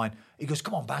mate of mine. He goes,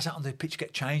 come on, Baz, out on the pitch,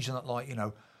 get changed, and that, like, you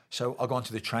know. So I got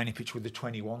onto the training pitch with the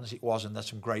 21s it was, and there's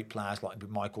some great players like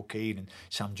Michael Keane and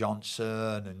Sam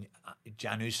Johnson and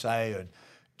Jan Husey and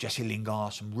Jesse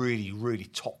Lingard, some really, really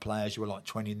top players who were like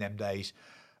 20 in them days.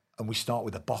 And we start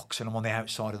with a box, and I'm on the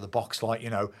outside of the box, like, you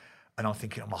know, and I'm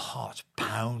thinking, oh, my heart's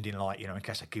pounding, like, you know, in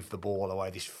case I give the ball away,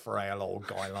 this frail old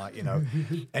guy, like, you know.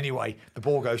 Anyway, the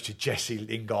ball goes to Jesse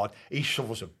Lingard. He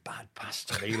shovels a bad pass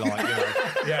to me, like, you know.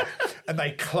 Yeah. And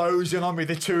they close in on me,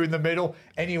 the two in the middle.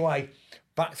 Anyway,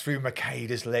 back through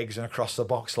Makeda's legs and across the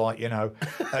box, like, you know.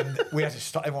 And we had to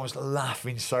stop. Everyone was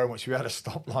laughing so much. We had to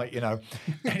stop, like, you know.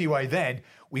 Anyway, then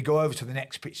we go over to the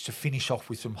next pitch to finish off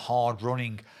with some hard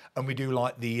running. And we do,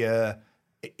 like,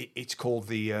 it's called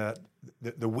the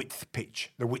width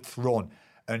pitch, the width run.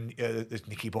 And there's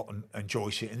Nicky Button and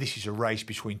Joyce. And this is a race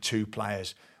between two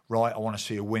players. Right, I want to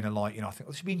see a winner, like, you know, I think,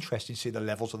 well, this would be interesting to see the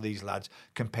levels of these lads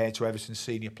compared to Everton's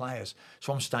senior players.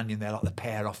 So I'm standing there like the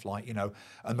pair off, like, you know,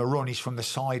 and the run is from the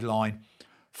sideline,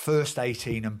 first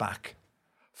 18 and back,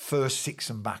 first 6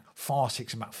 and back, far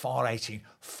 6 and back, far 18,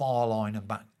 far line and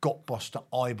back, gut buster,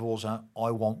 eyeballs out,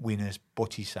 I want winners,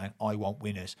 Butty's saying, I want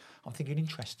winners. I'm thinking,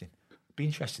 interesting, be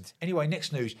interested. Anyway,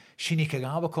 next news, Shinny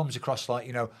Kagawa comes across, like,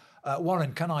 you know,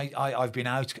 Warren, can I've been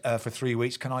out for 3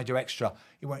 weeks, can I do extra?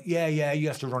 He went, yeah, you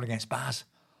have to run against Baz.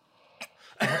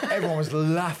 Everyone was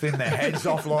laughing their heads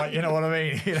off, like, you know what I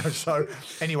mean? You know, so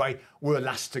anyway, we're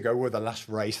last to go, we're the last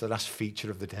race, the last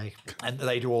feature of the day. And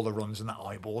they do all the runs and the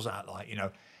eyeballs out, like, you know.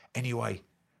 Anyway,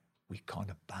 we kind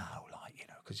of bow, like, you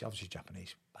know, because obviously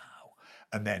Japanese, bow.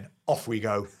 And then off we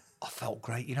go. I felt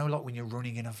great, you know, like when you're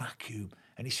running in a vacuum.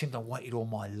 And it seemed I waited all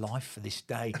my life for this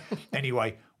day.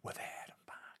 Anyway, we're there.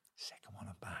 Second one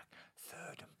and back,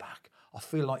 third and back. I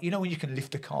feel like, you know, when you can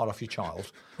lift the car off your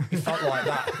child? It felt like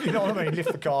that. You know what I mean?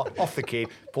 Lift the car off the kid,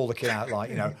 pull the kid out, like,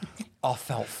 you know. I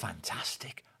felt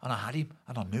fantastic. And I had him,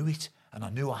 and I knew it, and I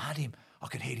knew I had him. I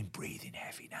can hear him breathing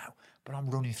heavy now. But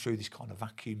I'm running through this kind of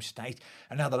vacuum state.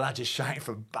 And now the lads are shouting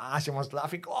for Baz. Everyone's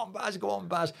laughing, go on, Baz, go on,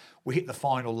 Baz. We hit the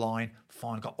final line.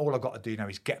 All I've got to do now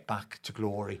is get back to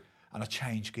glory. And I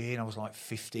changed gear, and I was like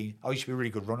 15. I used to be a really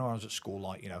good runner when I was at school,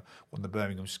 like, you know, one of the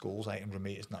Birmingham schools, 800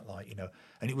 metres, and that, like, you know.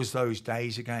 And it was those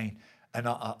days again. And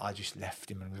I just left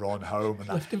him and run home. And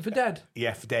left him for dead?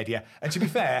 Yeah, for dead, yeah. And to be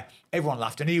fair, everyone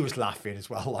laughed, and he was laughing as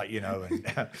well, like, you know. And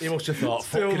he must have thought,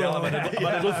 fucking hell, I've had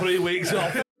a good 3 weeks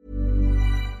off.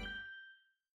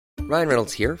 Ryan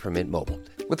Reynolds here from Mint Mobile.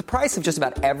 With the price of just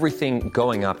about everything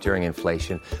going up during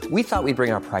inflation, we thought we'd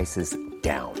bring our prices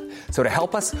down. So to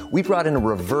help us, we brought in a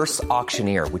reverse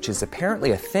auctioneer, which is apparently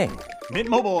a thing. Mint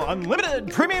Mobile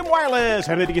Unlimited Premium Wireless.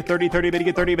 How to get 30, 30, bit to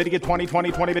get 30, bit to get 20,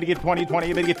 20, 20, bit to get 20,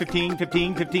 20, bit to get 15,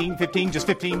 15, 15, 15, just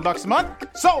 $15 a month?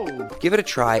 Sold! Give it a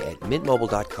try at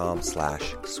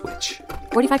mintmobile.com/switch.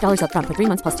 $45 up front for 3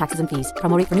 months plus taxes and fees.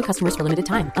 Promo rate for new customers for limited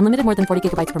time. Unlimited more than 40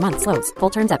 gigabytes per month. Slows full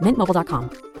terms at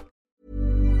mintmobile.com.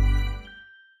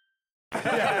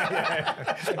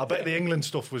 I bet the England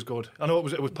stuff was good. I know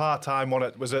it was part-time,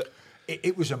 wasn't it? Was it?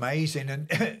 It was amazing. And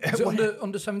was it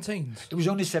under 17s? It was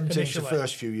under 17s the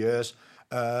first few years.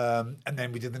 And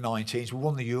then we did the 19s. We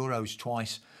won the Euros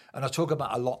twice. And I talk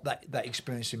about a lot that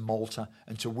experience in Malta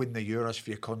and to win the Euros for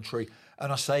your country.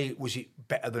 And I say, was it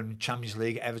better than Champions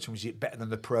League at Everton? Was it better than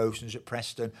the Protions at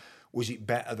Preston? Was it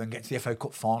better than getting to the FA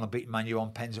Cup final, beating Man U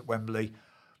on pens at Wembley?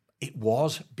 It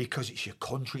was, because it's your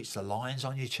country, it's the lions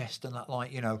on your chest and that,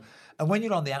 like, you know. And when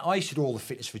you're on the, I used to do all the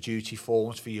fitness for duty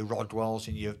forms for your Rodwells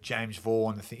and your James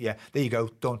Vaughan. And think, yeah, there you go,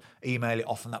 done. Email it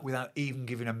off and that without even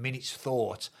giving a minute's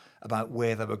thought about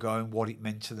where they were going, what it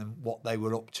meant to them, what they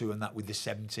were up to, and that with the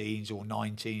 17s or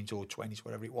 19s or 20s,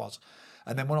 whatever it was.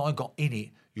 And then when I got in it,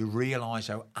 you realise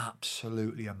how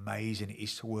absolutely amazing it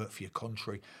is to work for your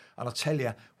country. And I'll tell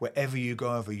you, wherever you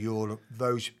go over Europe,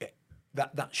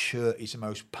 that shirt is the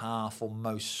most powerful,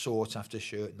 most sought-after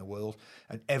shirt in the world.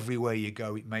 And everywhere you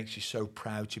go, it makes you so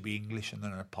proud to be English and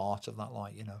then a part of that,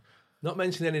 like, you know. Not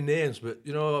mentioning any names, but,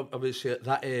 you know, obviously at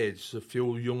that age, a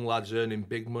few young lads earning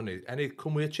big money. Any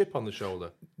come with a chip on the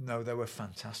shoulder? No, they were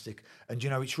fantastic. And, you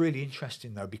know, it's really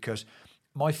interesting, though, because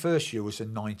my first year was the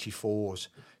 94s.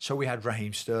 So we had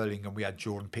Raheem Sterling and we had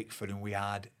Jordan Pickford and we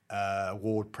had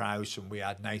Ward Prowse and we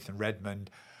had Nathan Redmond.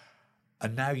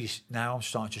 And now I'm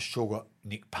starting to struggle.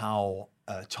 Nick Powell,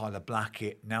 Tyler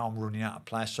Blackett. Now I'm running out of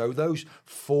players. So those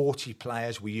 40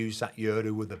 players we used that year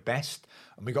who were the best,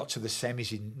 and we got to the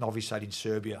semis in Novi Sad in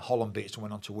Serbia. Holland beat us and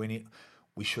went on to win it.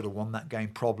 we should have won that game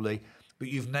probably. But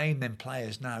you've named them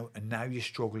players now, and now you're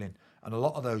struggling. And a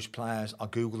lot of those players, I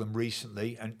Googled them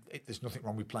recently, and there's nothing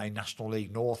wrong with playing National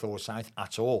League North or South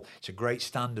at all. It's a great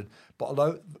standard. But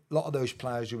a lot of those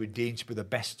players who were deemed to be the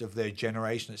best of their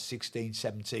generation at 16,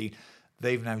 17,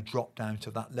 they've now dropped down to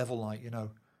that level, like, you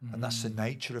know. And that's the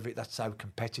nature of it. That's how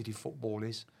competitive football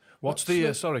is. What's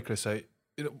the, sorry, Chris,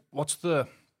 what's the,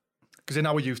 because in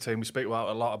our youth team, we speak about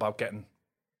a lot about getting,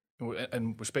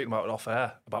 and we're speaking about it off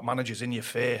air, about managers in your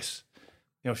face.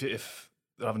 You know, if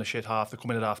they're having a shit half, they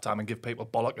come in at half time and give people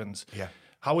bollockings. Yeah.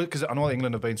 Because I know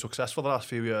England have been successful the last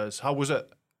few years. How was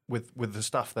it with the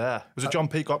staff there? Was it John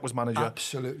Peacock was manager?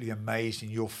 Absolutely amazing.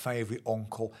 Your favourite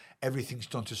uncle. Everything's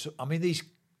done to... I mean, these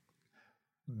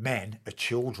men are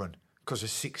children because of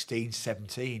 16,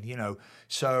 17, you know.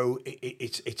 So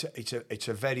it's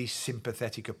a very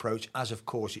sympathetic approach, as of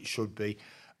course it should be.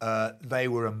 They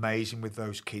were amazing with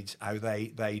those kids, how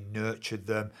they nurtured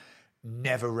them.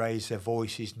 Never raised their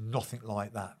voices, nothing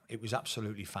like that. It was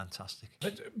absolutely fantastic.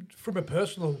 But from a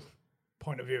personal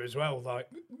point of view as well, like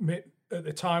at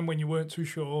the time when you weren't too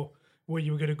sure where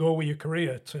you were going to go with your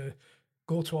career, to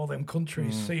go to all them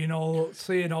countries, seeing all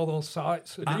those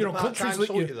sites, and, you know, countries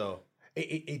that you. Though.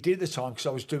 It did at the time because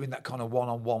I was doing that kind of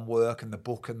one-on-one work and the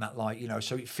book and that, like, you know,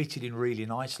 so it fitted in really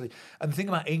nicely. And the thing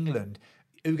about England,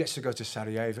 who gets to go to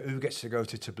Sarajevo, who gets to go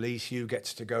to Tbilisi, who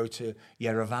gets to go to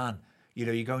Yerevan? You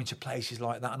know, you go into places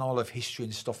like that and all of history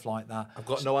and stuff like that. I've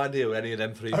got no idea where any of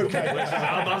them three okay.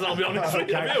 I'll be honest with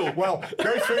you. Well,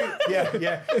 go through,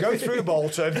 go through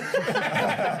Bolton,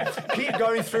 keep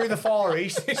going through the Far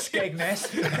East,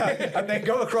 Skegness, and then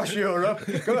go across Europe,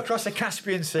 go across the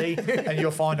Caspian Sea, and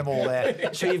you'll find them all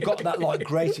there. So you've got that like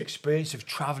great experience of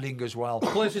travelling as well.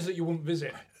 Places that you wouldn't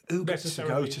visit. Who gets to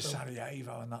go to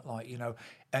Sarajevo and that, like, you know,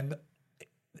 and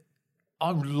I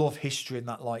love history and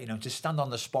that, like, you know, to stand on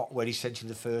the spot where essentially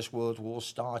the First World War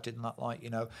started and that, like,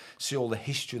 you know, see all the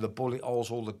history, the bullet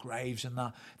holes, all the graves and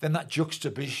that. Then that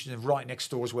juxtaposition of right next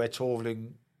door is where Torvill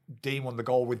and Dean won the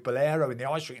goal with Bolero in the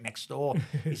ice rink next door.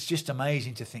 It's just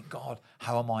amazing to think, God,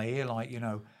 how am I here, like, you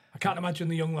know. I can't imagine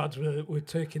the young lads were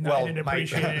taking that in and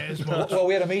appreciating it as much. Well,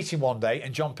 we had a meeting one day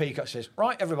and John Peacock says,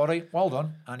 right, everybody, well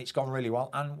done, and it's gone really well,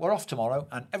 and we're off tomorrow,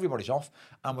 and everybody's off,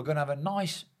 and we're going to have a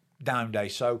nice down day.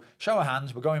 So show of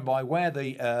hands, we're going by where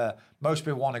the most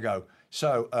people want to go.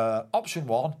 So option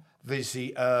one, there's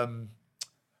the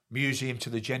museum to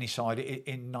the genocide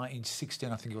in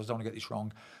 1916, I think it was, I don't want to get this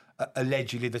wrong.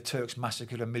 Allegedly the Turks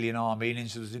massacred 1 million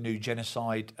Armenians. There was a new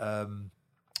genocide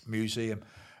museum.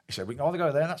 He said we can either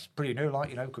go there, that's pretty new, like,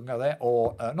 you know, we can go there,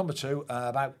 or number two,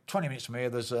 about 20 minutes from here,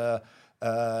 there's what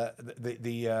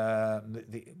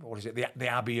is it, the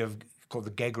Abbey of, called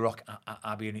the Gegrok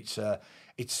Abbey, and it's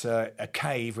a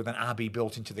cave with an abbey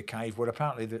built into the cave, where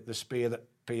apparently the spear that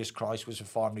pierced Christ was for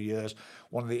 500 years.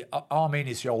 One of the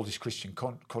Armenia is the oldest Christian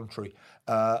country,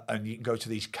 and you can go to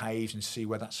these caves and see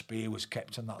where that spear was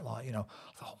kept and that, like, you know.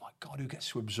 I thought, oh my God, who gets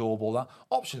to absorb all that?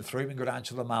 Option three, we can go down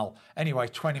to the Mall. Anyway,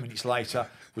 20 minutes later,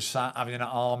 we're sat having an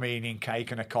Armenian cake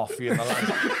and a coffee, and the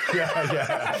lads,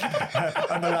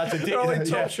 and the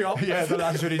lads are shop. Yeah, the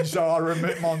lads are in Zara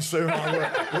and Monsoon.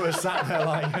 We're sat there,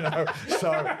 like, you know.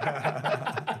 So,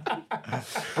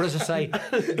 but as I say,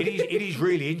 it is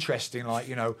really interesting, like,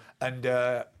 you know,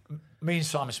 and. Me and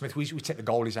Simon Smith, we take the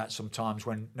goalies out sometimes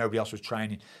when nobody else was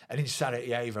training. And in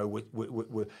Sarajevo, we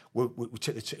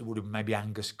took it would have maybe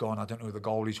Angus Gunn. I don't know who the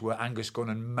goalies were. Angus Gunn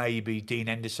and maybe Dean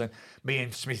Henderson. Me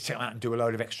and Smith take them out and do a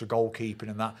load of extra goalkeeping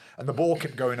and that. And the ball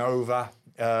kept going over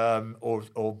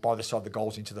or by the side of the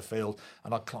goals into the field.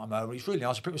 And I'd climb over. It's really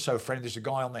nice. People were so friendly. There's a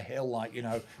guy on the hill, like, you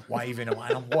know, waving away.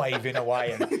 And I'm waving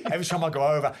away. And every time I go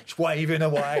over, it's waving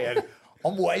away. And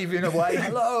I'm waving away,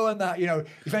 hello, and that, you know,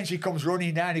 eventually comes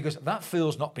running down, he goes, that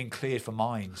field's not been cleared for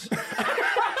mines.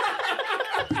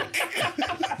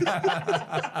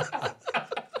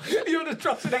 You would have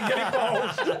trusted in getting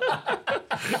balls.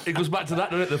 It goes back to that,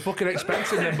 doesn't it? They're fucking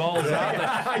expensive, them balls, aren't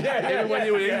they? Even when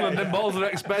you're in England, them balls are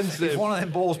expensive. If one of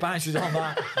them balls bounces on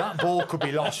that ball could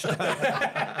be lost.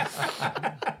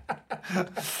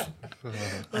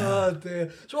 Oh,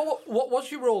 dear. So what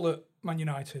was your role at Man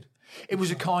United? It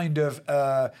was a kind of,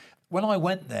 when I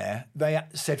went there, they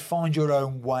said, find your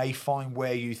own way, find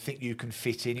where you think you can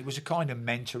fit in. It was a kind of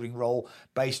mentoring role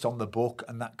based on the book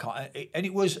and that kind of, and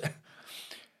it was,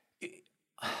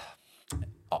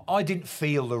 I didn't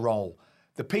feel the role.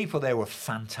 The people there were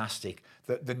fantastic.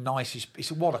 The nicest,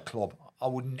 it's what a club. I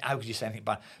wouldn't, how could you say anything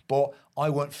bad? But I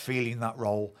weren't feeling that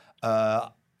role. And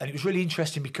it was really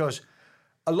interesting because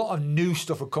a lot of new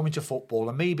stuff had come into football,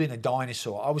 and me being a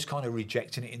dinosaur, I was kind of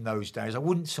rejecting it in those days. I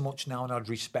wouldn't so much now, and I'd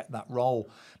respect that role,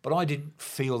 but I didn't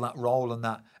feel that role and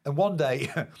that. And one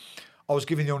day, I was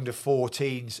giving the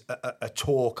under-14s a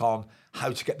talk on how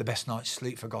to get the best night's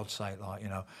sleep, for God's sake, like, you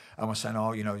know. And I was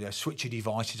saying, switch your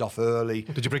devices off early.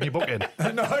 Did you bring your book in?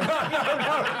 No.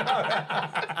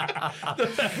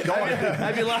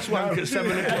 Have your last wank at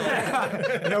 7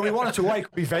 o'clock. No, we wanted to wake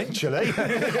up eventually.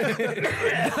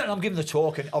 And I'm giving the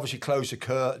talk and obviously close the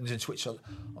curtains and switch on.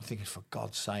 I'm thinking, for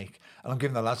God's sake. And I'm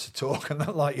giving the lads a talk and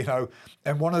they're like, you know,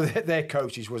 and one of their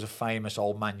coaches was a famous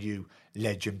old Man U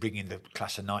legend bringing the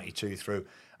class of 92 through.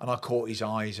 And I caught his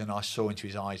eyes and I saw into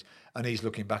his eyes and he's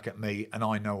looking back at me and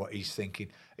I know what he's thinking.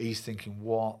 He's thinking,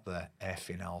 what the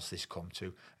effing hell's this come to?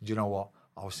 And do you know what?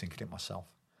 I was thinking it myself.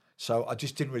 So I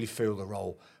just didn't really feel the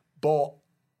role. But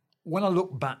when I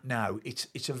look back now,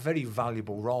 it's a very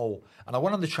valuable role. And I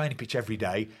went on the training pitch every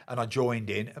day and I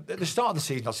joined in. At the start of the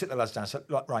season, I'll sit the lads down and say,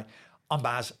 right, I'm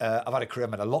Baz. I've had a career,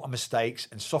 I've made a lot of mistakes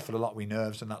and suffered a lot with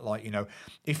nerves and that, like, you know,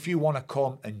 if you want to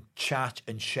come and chat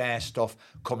and share stuff,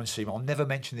 come and see me. I'll never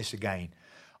mention this again.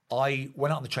 I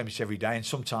went out on the training pitch every day and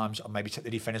sometimes I maybe take the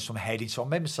defenders some heading. So I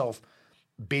made myself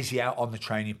busy out on the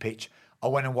training pitch. I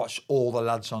went and watched all the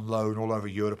lads on loan all over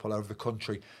Europe, all over the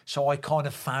country. So I kind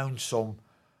of found some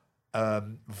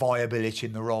viability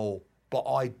in the role. But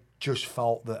I just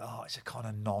felt that, it's a kind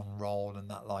of non-role and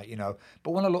that, like, you know.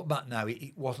 But when I look back now,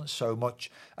 it wasn't so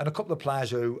much. And a couple of players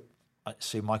who, I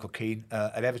see Michael Keane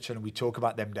at Everton, and we talk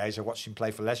about them days. I watched him play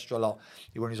for Leicester a lot.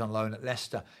 When he was on loan at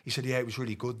Leicester, he said, yeah, it was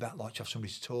really good, that, like, to have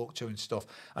somebody to talk to and stuff.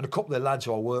 And a couple of lads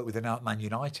who I work with are now at Man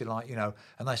United, like, you know,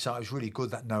 and they said it was really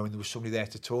good, that knowing there was somebody there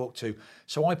to talk to.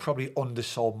 So I probably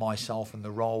undersold myself and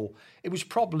the role. It was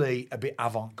probably a bit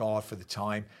avant-garde for the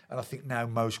time, and I think now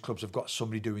most clubs have got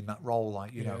somebody doing that role,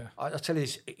 like, you know. I tell you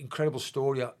this incredible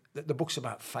story. The book's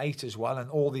about fate as well and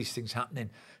all these things happening.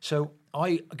 So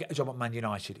I get a job at Man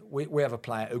United. We have a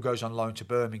player who goes on loan to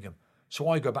Birmingham. So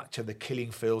I go back to the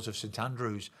killing fields of St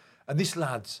Andrews. And this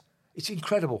lad's, it's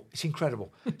incredible. It's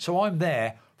incredible. So I'm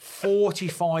there 40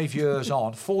 years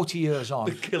on.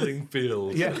 The killing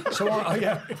fields. Yeah. So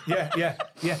yeah.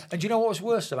 And do you know what was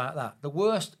worst about that? The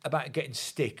worst about getting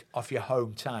stick off your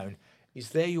hometown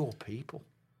is they're your people.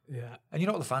 Yeah. And you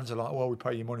know what the fans are like? Well, we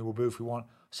pay you money, we'll boo if we want.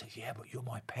 I said, yeah, but you're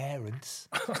my parents.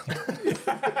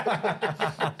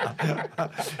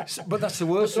 But that's the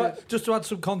worst. Just to add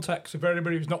some context, for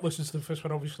anybody who's not listened to the first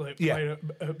one, obviously, playing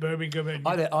at Birmingham.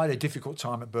 I had a difficult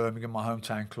time at Birmingham, my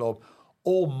hometown club.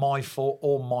 All my fault,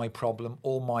 all my problem,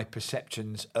 all my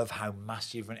perceptions of how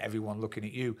massive and everyone looking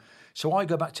at you. So I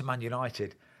go back to Man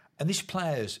United, and this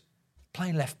player's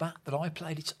playing left back that I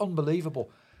played. It's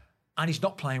unbelievable. And he's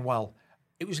not playing well.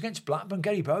 It was against Blackburn.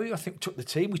 Gary Bowie, I think, took the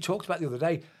team. We talked about it the other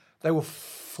day. They were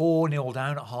 4-0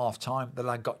 down at half-time. The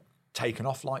lad got taken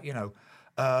off, like, you know.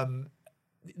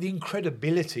 The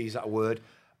incredibility, is that a word,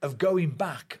 of going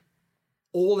back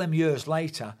all them years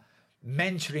later,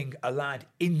 mentoring a lad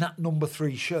in that number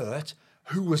 3 shirt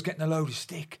who was getting a load of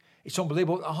stick. It's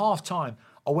unbelievable. At half-time,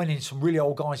 I went in, some really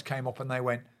old guys came up and they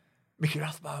went, Mickey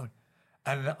Rathbone.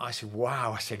 And I said,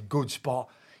 wow. I said, good spot.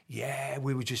 Yeah,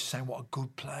 we were just saying what a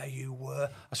good player you were.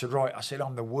 I said, right. I said,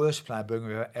 I'm the worst player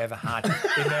Birmingham ever had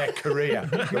in their career.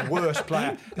 The worst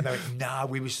player. And they went, nah,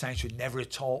 we were saying should never have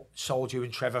sold you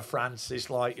and Trevor Francis,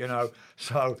 like, you know.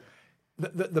 So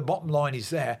the bottom line is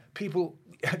there. People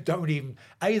don't even,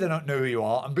 A, they don't know who you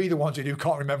are, and B, the ones who do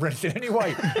can't remember anything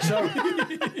anyway. So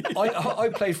I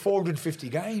played 450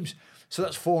 games. So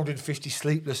that's 450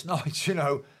 sleepless nights, you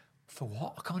know. For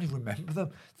what? I can't even remember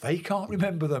them. They can't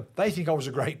remember them. They think I was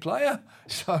a great player.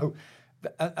 So,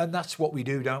 and that's what we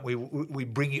do, don't we? We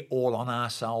bring it all on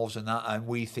ourselves and that, and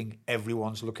we think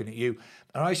everyone's looking at you.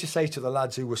 And I used to say to the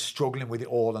lads who were struggling with it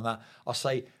all and that, I'll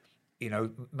say, you know,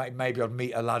 maybe I'd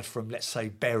meet a lad from, let's say,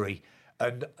 Bury,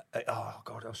 and, oh,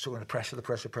 God, I'm still under the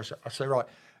pressure. I say, right,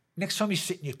 next time you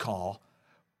sit in your car,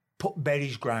 put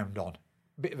Bury's ground on.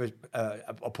 Bit of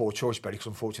a poor choice, Bury, because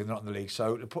unfortunately they're not in the league.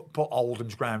 So put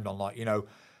Oldham's ground on, like, you know,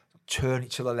 turn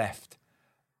it to the left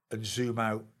and zoom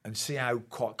out and see how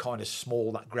quite kind of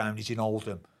small that ground is in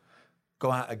Oldham.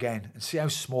 Go out again and see how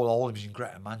small Oldham is in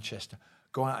Greater Manchester.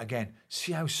 Go out again.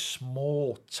 See how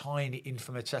small, tiny,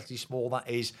 infinitesimally small that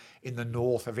is in the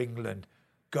north of England.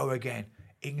 Go again.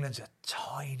 England's a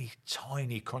tiny,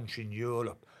 tiny country in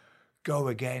Europe. Go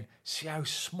again. See how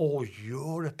small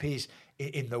Europe is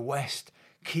in the west.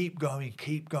 Keep going.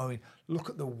 Look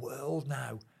at the world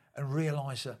now and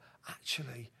realise that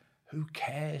actually who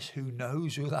cares? Who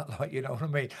knows who that, like, you know what I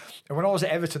mean? And when I was at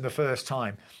Everton the first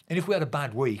time, and if we had a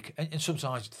bad week, and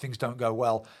sometimes things don't go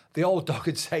well, the old dog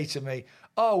would say to me,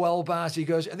 oh, well, Baz, he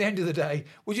goes, at the end of the day,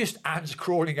 we're just ants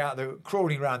crawling around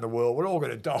the world. We're all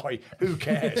going to die. Who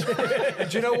cares? And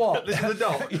do you know what? This is the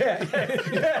dog.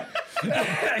 Yeah.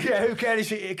 Who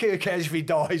cares if he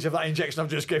dies of that injection I've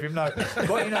just given him? No.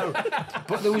 But, you know,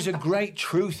 but there was a great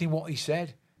truth in what he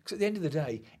said. Because at the end of the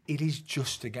day, it is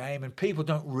just a game, and people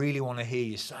don't really want to hear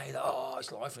you say that, oh,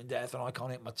 it's life and death, and I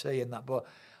can't eat my tea and that. But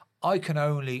I can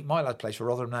only, my lad plays for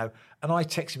Rotherham now, and I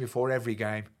text him before every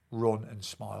game, run and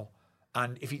smile.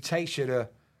 And if he takes you to,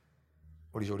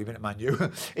 well, he's already been at Man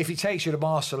U. If he takes you to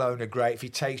Barcelona, great. If he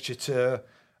takes you to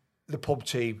the pub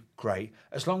team, great.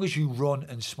 As long as you run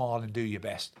and smile and do your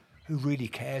best, who really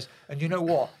cares? And you know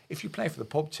what? If you play for the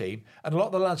pub team, and a lot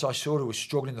of the lads I saw who were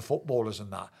struggling, the footballers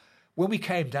and that, when we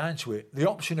came down to it, the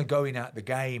option of going out the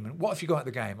game, and what if you go out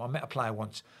the game? I met a player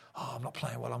once, oh, I'm not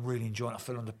playing well, I'm really enjoying it, I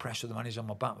feel under pressure, the money's on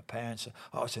my back, my parents,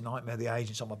 oh, it's a nightmare, the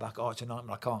agent's on my back, oh, it's a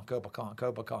nightmare, I can't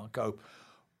cope.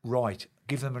 Right,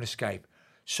 give them an escape.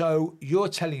 So you're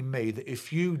telling me that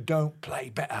if you don't play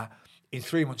better, in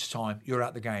 3 months' time, you're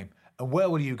out the game. And where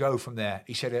will you go from there?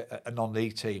 He said a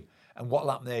non-league team. And what'll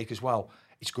happen there? Because, well,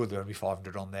 it's good there'll be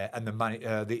 500 on there, and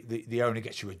the owner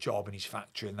gets you a job in his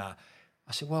factory and that.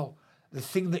 I said, well, the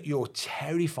thing that you're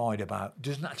terrified about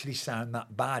doesn't actually sound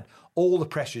that bad. All the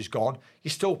pressure's gone.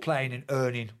 You're still playing and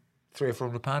earning £300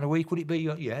 or £400 a week, would it be?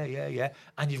 Yeah.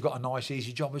 And you've got a nice,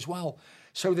 easy job as well.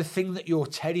 So the thing that you're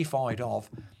terrified of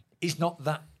is not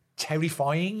that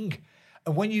terrifying.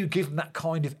 And when you give them that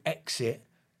kind of exit,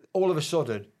 all of a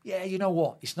sudden, yeah, you know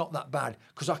what? It's not that bad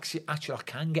because actually I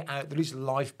can get out. There is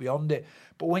life beyond it.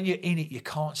 But when you're in it, you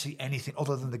can't see anything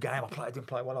other than the game. I didn't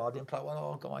play well.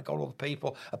 Oh, my God, all the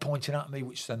people are pointing at me,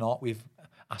 which they're not. We've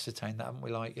ascertained that, haven't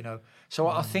we? Like, you know. So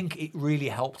I think it really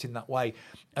helped in that way.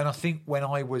 And I think when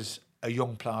I was a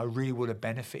young player, I really would have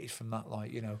benefited from that,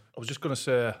 like, you know. I was just going to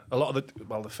say, a lot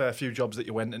of the fair few jobs that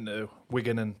you went into,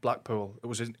 Wigan and Blackpool, it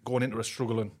was going into a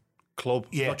struggling club.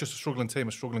 Yeah. Not just a struggling team,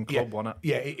 a struggling club, wasn't it?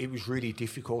 Yeah, it was really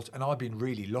difficult. And I've been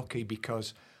really lucky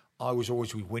because I was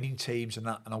always with winning teams and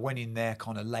that. And I went in there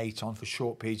kind of late on for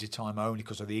short periods of time only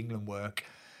because of the England work.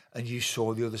 And you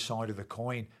saw the other side of the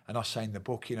coin. And I say in the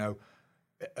book, you know,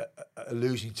 a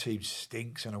losing team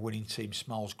stinks and a winning team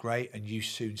smells great. And you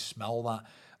soon smell that.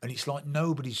 And it's like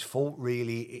nobody's fault,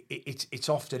 really. It's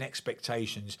often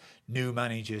expectations, new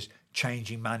managers,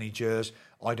 changing managers.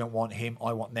 I don't want him,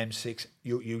 I want them six.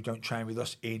 You don't train with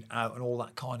us, in, out, and all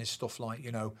that kind of stuff, like,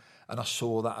 you know. And I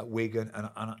saw that at Wigan and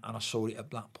I saw it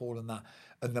at Blackpool and that.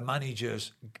 And the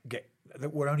managers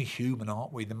we're only human,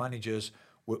 aren't we? The managers,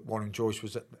 Warren Joyce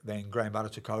was then, Graham Batter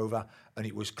took over, and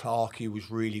it was Clark, who was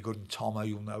really good, and Tomo,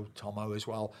 you'll know Tomo as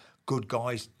well. Good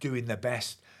guys doing their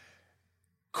best.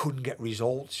 Couldn't get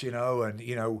results, you know, and,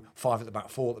 you know, 5 at the back,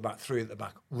 4 at the back, 3 at the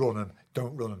back, run them,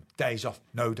 don't run them, days off,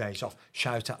 no days off,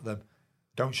 shout at them,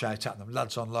 don't shout at them,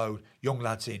 lads on load, young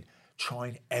lads in,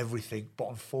 trying everything, but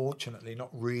unfortunately not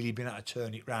really been able to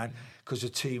turn it round because the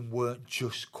team weren't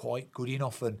just quite good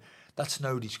enough, and that's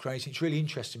no disgrace. It's really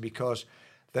interesting because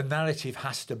the narrative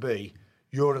has to be,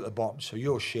 you're at the bottom, so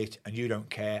you're shit, and you don't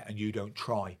care, and you don't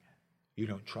try.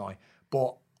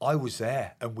 But I was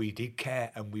there, and we did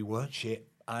care, and we weren't shit,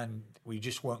 and we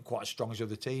just weren't quite as strong as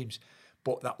other teams.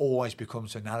 But that always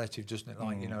becomes a narrative, doesn't it?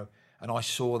 Like, you know, and I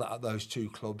saw that at those two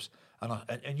clubs.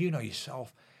 And you know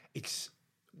yourself,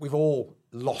 we've all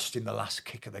lost in the last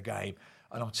kick of the game.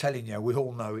 And I'm telling you, we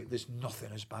all know it. There's nothing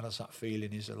as bad as that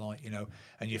feeling, is it? Like, you know,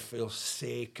 and you feel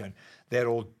sick, and they're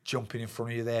all jumping in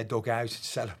front of you, their dugout and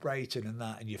celebrating and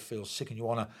that, and you feel sick, and you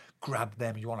want to grab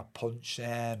them, and you want to punch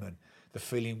them, and the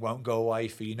feeling won't go away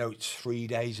for you. You know, it's 3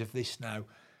 days of this now.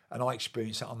 And I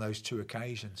experienced that on those two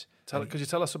occasions. Could you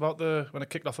tell us about when it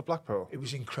kicked off at Blackpool? It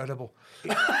was incredible.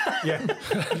 Yeah.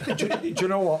 Do you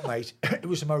know what, mate? It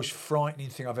was the most frightening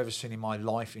thing I've ever seen in my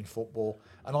life in football.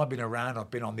 And I've been around. I've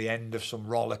been on the end of some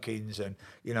rollickings, and,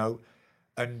 you know,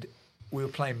 and we were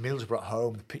playing Middlesbrough at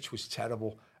home. The pitch was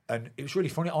terrible. And it was really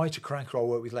funny. Ita Cranker, I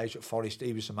worked with later at Forest.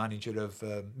 He was the manager of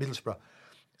Middlesbrough.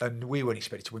 And we weren't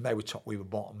expected to win. They were top, we were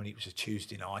bottom, and it was a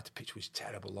Tuesday night. The pitch was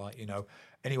terrible, like, you know.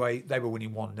 Anyway, they were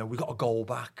winning 1-0. We got a goal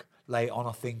back late on,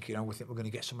 I think. You know, we think we're going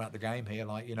to get something out of the game here,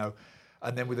 like, you know.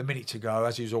 And then with a minute to go,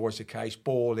 as is always the case,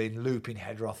 ball in, looping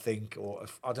header, I think, or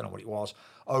I don't know what it was,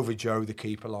 over Joe, the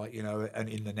keeper, like, you know, and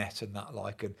in the net and that,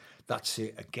 like. And that's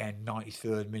it again,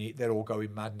 93rd minute. They're all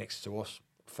going mad next to us.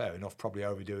 Fair enough, probably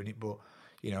overdoing it, but...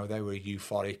 You know, they were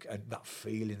euphoric, and that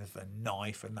feeling of the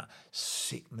knife and that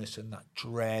sickness and that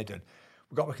dread. And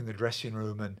we got back in the dressing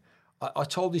room, and I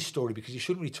told this story because you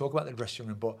shouldn't really talk about the dressing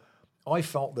room, but I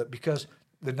felt that because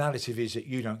the narrative is that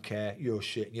you don't care, you're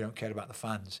shit, you don't care about the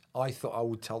fans. I thought I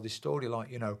would tell this story, like,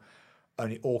 you know,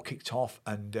 and it all kicked off.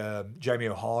 And Jamie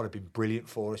O'Hara had been brilliant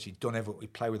for us. He'd done everything.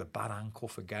 We'd play with a bad ankle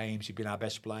for games. He'd been our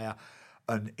best player.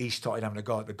 And he started having a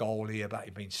go at the goalie about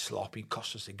him being sloppy,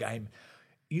 cost us the game.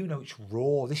 You know, it's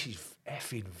raw. This is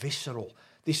effing visceral.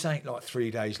 This ain't like 3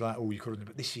 days later, oh, you couldn't,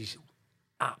 but this is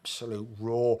absolute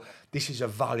raw. This is a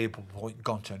valuable point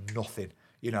gone to nothing,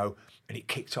 you know. And it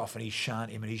kicked off, and he's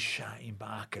shouting him, and he's shouting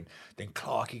back, and then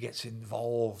Clarkey gets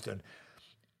involved, and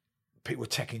people were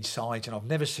taking sides, and I've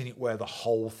never seen it where the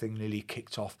whole thing nearly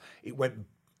kicked off. It went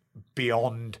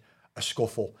beyond a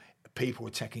scuffle. People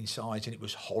were taking sides, and it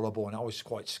was horrible, and I was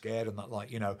quite scared and that, like,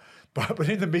 you know. But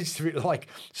in the midst of it, like,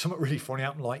 something really funny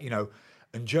happened, like, you know,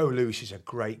 and Joe Lewis is a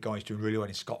great guy. He's doing really well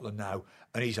in Scotland now,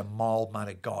 and he's a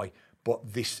mild-mannered guy. But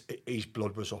his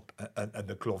blood was up, and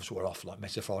the gloves were off, like,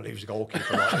 metaphorically. He was a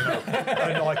goalkeeper, like, you know.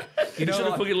 And, like, you know, should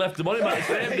have fucking left him on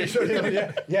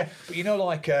him, yeah. But you know,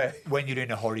 like, when you're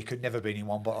in a hurry, could never be in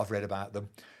one, but I've read about them.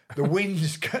 The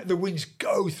winds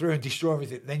go through and destroy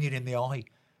everything. Then you're in the eye,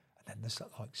 and then there's that,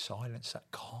 like, silence, that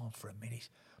calm for a minute.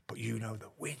 But you know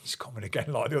the wind's coming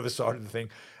again, like the other side of the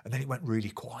thing. And then it went really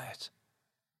quiet.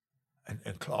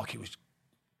 And Clarkey was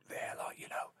there, like, you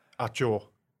know. At Joe.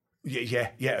 Yeah,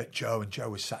 at Joe, and Joe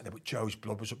was sat there, but Joe's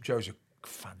blood was up. Joe's a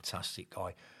fantastic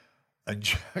guy, and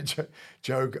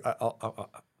Joe,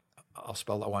 I'll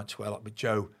spell that, I won't swear, like, but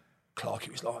Joe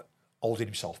Clarkey was like holding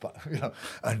himself back, you know,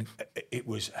 and it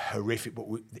was horrific. But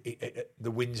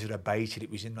the winds had abated. It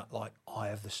was in that, like, eye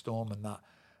of the storm and that.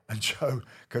 And Joe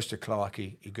goes to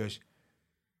Clarkey. He goes,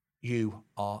 "You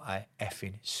are a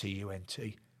effing cunt." And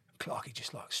Clarkey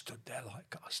just, like, stood there,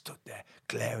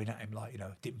 glaring at him, like, you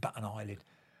know, didn't bat an eyelid.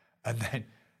 And then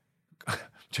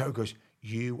Joe goes,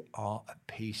 "You are a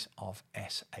piece of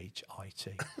shit."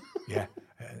 Yeah.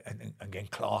 And again,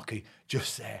 Clarkey,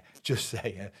 just there.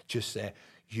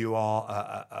 You are,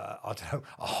 I don't know,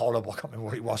 a horrible, I can't remember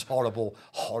what it was,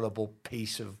 horrible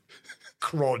piece of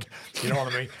crud. You know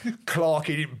what I mean?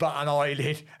 Clarkey didn't bat an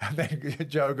eyelid. And then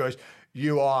Joe goes,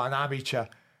 "You are an amateur."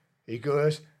 He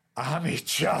goes,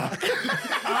 "Amateur."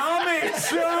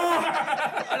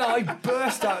 And I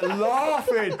burst out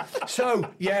laughing. So,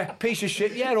 yeah, piece of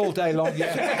shit, yeah, all day long,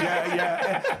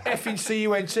 yeah. Effing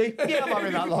cunt, yeah, I'm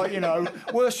having that, like, you know.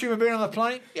 Worst human being on the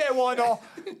planet, yeah, why not?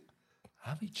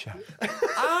 Amateur.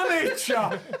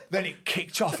 Then it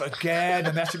kicked off again,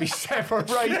 and they had to be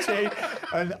separated.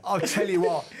 And I'll tell you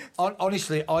what,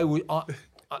 honestly,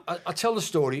 I tell the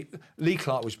story. Lee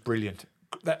Clark was brilliant.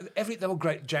 They were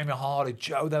great. Jamie O'Hara,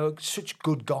 Joe, they were such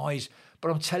good guys.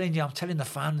 But I'm telling the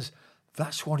fans,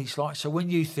 that's what it's like. So when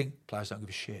you think players don't give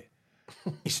a shit,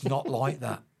 it's not like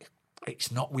that.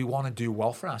 It's not. We want to do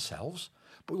well for ourselves,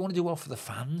 but we want to do well for the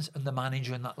fans and the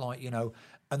manager and that, like, you know.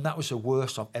 And that was the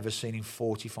worst I've ever seen in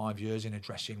 45 years in a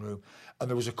dressing room. And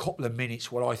there was a couple of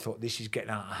minutes where I thought, this is getting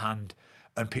out of hand,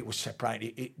 and people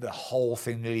separated. The whole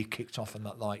thing nearly kicked off, and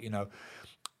that, like, you know,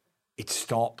 it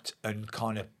stopped, and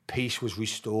kind of peace was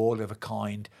restored of a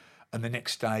kind. And the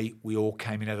next day, we all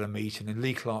came in at a meeting, and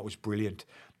Lee Clark was brilliant.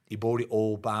 He brought it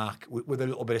all back with a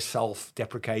little bit of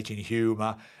self-deprecating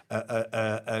humour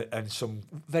and some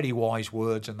very wise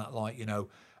words and that, like, you know.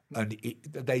 And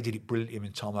they did it brilliantly, him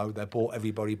and Tomo. They brought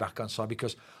everybody back on side,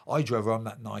 because I drove home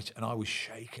that night and I was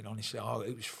shaking, honestly.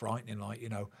 It was frightening, like, you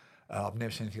know. I've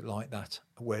never seen anything like that,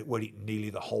 where it nearly,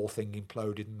 the whole thing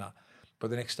imploded and that.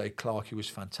 But the next day, Clarkey was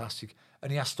fantastic. And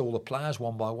he asked all the players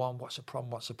one by one, what's the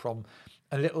problem?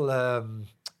 And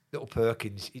little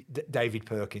Perkins, David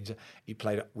Perkins, he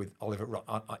played with Oliver.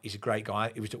 He's a great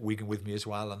guy. He was at Wigan with me as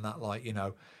well, and that, like, you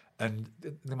know. And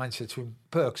the man said to him,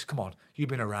 "Perks, come on, you've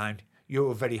been around.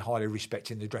 You're very highly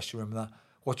respected in the dressing room and that.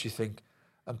 What do you think?"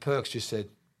 And Perks just said,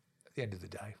 "At the end of the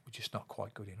day, we're just not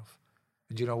quite good enough."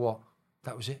 And you know what?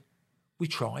 That was it. We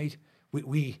tried.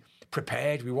 We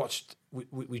prepared. We watched.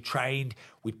 We trained.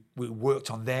 We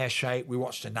worked on their shape. We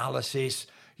watched analysis.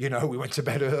 You know, we went to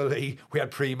bed early. We had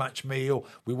pre-match meal.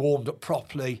 We warmed up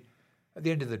properly. At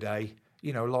the end of the day,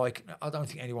 you know, like, I don't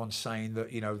think anyone's saying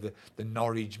that, you know, the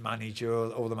Norwich manager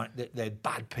or they're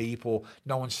bad people.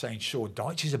 No one's saying Sean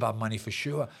Dyche is a bad man for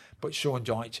sure, but Sean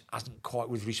Dyche hasn't quite,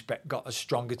 with respect, got a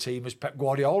stronger team as Pep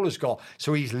Guardiola's got.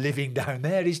 So he's living down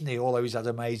there, isn't he? Although he's had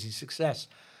amazing success.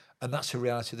 And that's the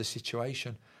reality of the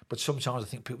situation. But sometimes I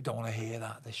think people don't want to hear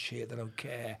that. They're shit, they don't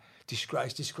care.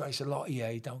 Disgrace a lot of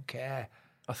you don't care.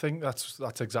 I think that's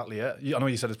exactly it. I know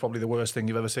you said it's probably the worst thing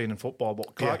you've ever seen in football,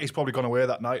 but Clarkey's probably gone away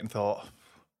that night and thought,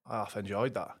 I've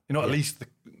enjoyed that. You know, at least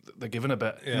they're giving a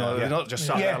bit. You know, they're not just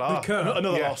sat there like,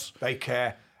 another loss. They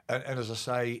care. And as I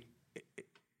say,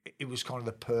 it was kind of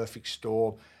the perfect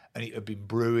storm. and it had been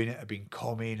brewing, it had been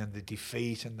coming, and the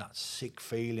defeat and that sick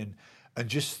feeling. And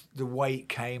just the way it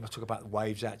came, I talk about the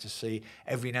waves out to sea.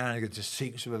 Every now and again, just a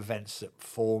sequence of events that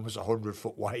form as a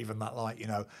 100-foot wave and that, like, you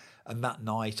know. And that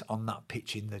night on that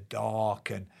pitch in the dark,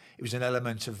 and it was an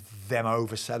element of them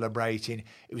over-celebrating.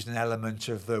 It was an element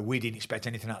of we didn't expect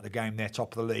anything out of the game. They're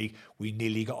top of the league. We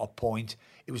nearly got a point.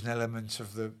 It was an element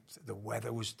of the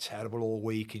weather was terrible all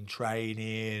week in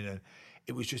training, and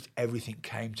it was just everything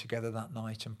came together that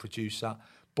night and produced that.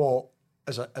 But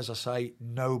as I say,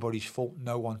 nobody's fault,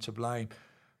 no one to blame.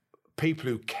 People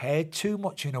who cared too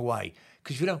much in a way,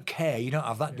 because if you don't care, you don't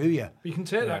have that, do you? You can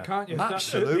take that, can't you?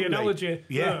 Absolutely. The analogy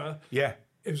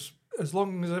is as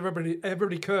long as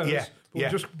everybody cares, but we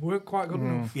just weren't quite good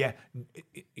enough. Yeah,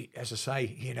 as I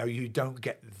say, you know, you don't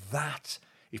get that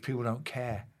if people don't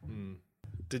care.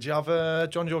 Did you have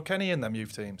John Joe Kenny in them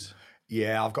youth teams?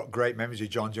 Yeah, I've got great memories of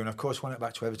John Joe. And of course, when I went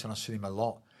back to Everton, I've seen him a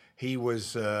lot. He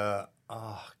was,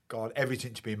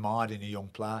 everything to be admired in a young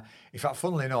player. In fact,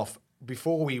 funnily enough,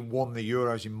 before we won the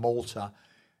Euros in Malta,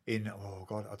 I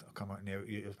can't remember,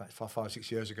 it was about 5 or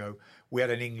 6 years ago, we had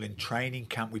an England training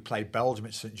camp. We played Belgium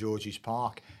at St George's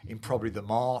Park in probably the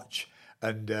March,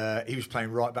 and he was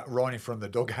playing right in front of the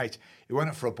dugout. He went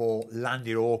up for a ball,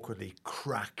 landed awkwardly,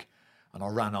 crack, and I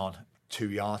ran on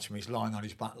 2 yards from him. He's lying on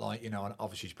his back, like, you know, and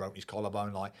obviously he's broken his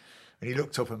collarbone, like, and he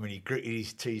looked up at me and he gritted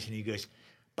his teeth and he goes,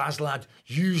 "Baz, lad,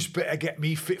 you's better get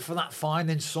me fit for that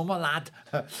final summer, lad."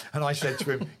 And I said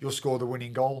to him, "You'll score the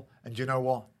winning goal." And do you know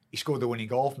what? He scored the winning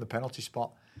goal from the penalty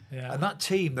spot. Yeah. And that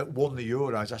team that won the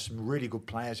Euros had some really good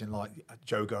players in, like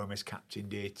Joe Gomez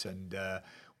captained it, and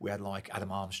we had like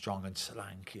Adam Armstrong and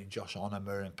Solanke and Josh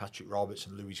Onomer and Patrick Roberts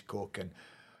and Lewis Cook, and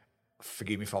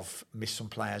forgive me if I've missed some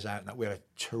players out, and that we had a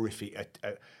terrific,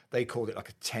 they called it like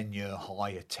a 10-year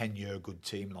high, a 10-year good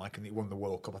team, like, and they won the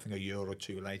World Cup, I think, a year or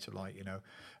two later, like, you know,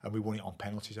 and we won it on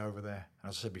penalties over there. And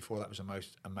as I said before, that was the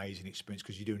most amazing experience,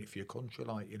 because you're doing it for your country,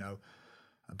 like, you know,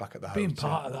 and back at the being hotel.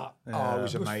 part of that. Oh, it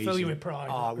was amazing. Fill you with pride.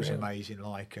 Oh, it was amazing,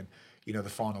 like, and, you know, the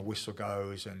final whistle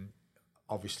goes, and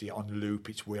obviously on loop,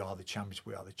 it's "We are the champions,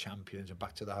 we are the champions," and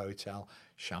back to the hotel,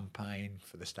 champagne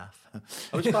for the staff.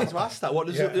 I was about to ask that. What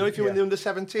does it, you know, if you're in the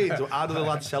under-17s, how do the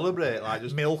lads celebrate? Like,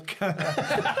 just milk.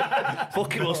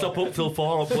 Fuck it, we'll stop up till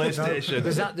 4 on PlayStation.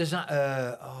 No, there's that.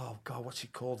 Oh God, what's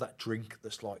it called? That drink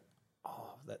that's like,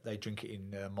 that they drink it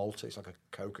in Malta. It's like a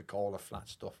Coca-Cola flat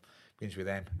stuff. Begins with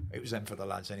M. It was them for the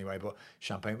lads anyway, but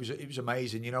champagne. It was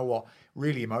amazing. You know what?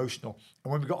 Really emotional.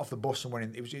 And when we got off the bus and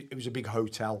went in, it was a big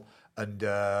hotel and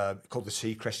called the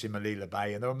Seacrest in Melilla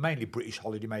Bay, and there were mainly British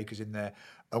holidaymakers in there.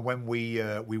 And when we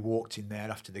walked in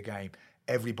there after the game,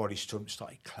 everybody stood and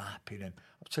started clapping, and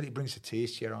I'll tell you, it brings the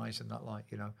tears to your eyes and that, like,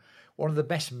 you know. One of the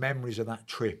best memories of that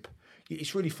trip.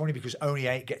 It's really funny because only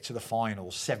 8 get to the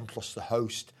finals, 7 plus the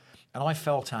host, and I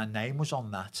felt our name was on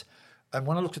that. And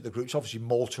when I looked at the groups, obviously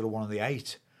Malta are one of the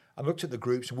 8. I looked at the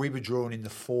groups, and we were drawn in the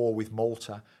 4 with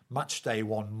Malta. Match day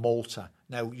 1, Malta.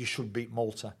 Now, you should beat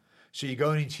Malta. So you're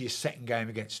going into your second game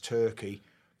against Turkey,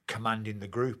 commanding the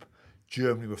group.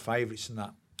 Germany were favourites in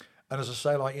that. And as I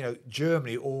say, like, you know,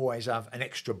 Germany always have an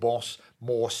extra boss,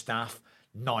 more staff,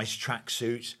 nice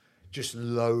tracksuits, just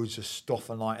loads of stuff.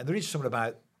 And there is something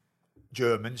about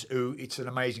Germans who, it's an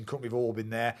amazing country. We've all been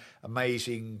there,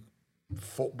 amazing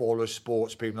footballers,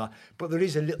 sports people, but there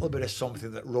is a little bit of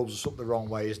something that rubs us up the wrong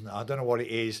way, isn't there? I don't know what it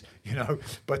is, you know,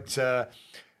 but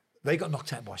they got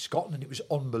knocked out by Scotland. It was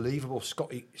unbelievable.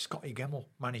 Scotty Gemmell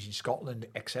managing Scotland,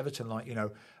 ex-Everton, like, you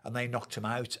know, and they knocked him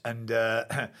out. And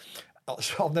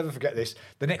I'll never forget this.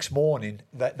 The next morning,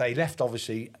 they left,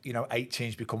 obviously, you know, 8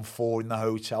 teams become 4 in the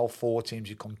hotel, 4 teams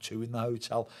become 2 in the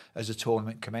hotel as the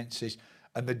tournament commences.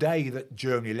 And the day that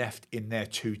Germany left in their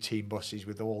 2 team buses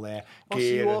with all their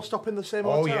gear. So you all stop in the same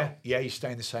hotel? Oh, yeah, you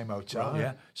stay in the same hotel,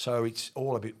 yeah. So it's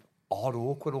all a bit odd,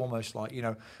 awkward, almost, like, you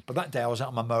know. But that day I was out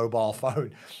on my mobile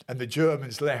phone, and the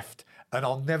Germans left, and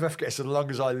I'll never forget, as long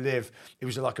as I live, it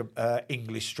was like a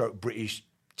English/British,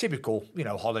 typical, you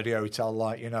know, holiday hotel,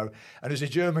 like, you know. And as the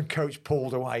German coach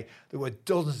pulled away, there were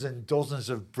dozens and dozens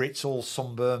of Brits, all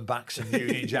sunburned backs and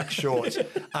Union Jack shorts,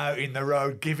 out in the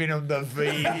road, giving them the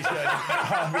V's.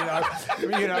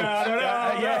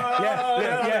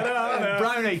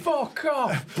 Brownie, fuck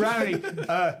off. Brownie,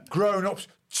 grown-ups,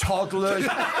 toddlers,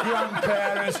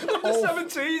 grandparents,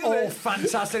 all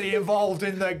fantastically involved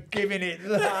in the giving it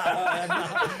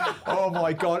that. Oh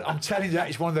my God, I'm telling you, that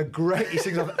is one of the greatest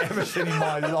things I've ever seen in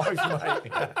my life,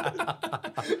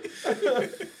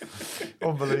 mate.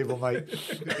 Unbelievable, mate.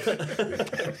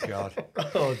 God.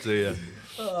 Oh dear.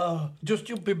 Just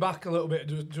jumping back a little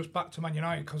bit, just back to Man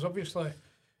United, because obviously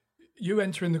you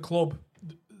entering the club,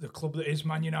 the club that is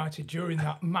Man United during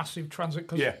that massive transit.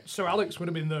 Because Sir Alex would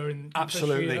have been there in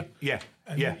absolutely, year,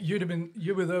 and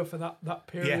you were there for that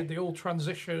period, the old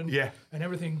transition, and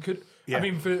everything. I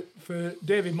mean, for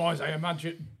David Moyes, I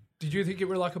imagine. Did you think it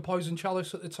were like a poison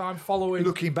chalice at the time? Following,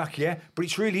 looking back, but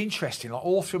it's really interesting. Like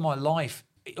all through my life,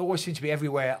 it always seems to be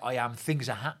everywhere I am, things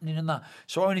are happening and that.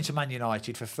 So I went into Man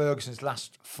United for Ferguson's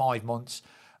last 5 months,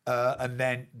 and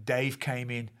then Dave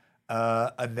came in,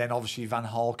 and then obviously Van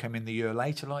Gaal came in the year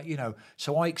later.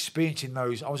 So I experienced in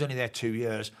those. I was only there 2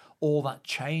 years. All that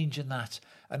change and that,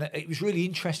 and it was really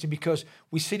interesting because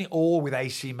we've seen it all with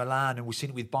AC Milan and we've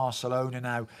seen it with Barcelona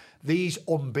now. These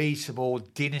unbeatable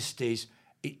dynasties.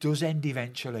 It does end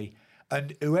eventually.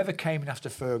 And whoever came in after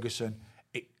Ferguson,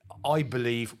 I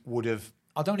believe would have...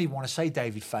 I don't even want to say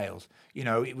David failed.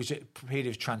 It was a period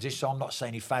of transition, so I'm not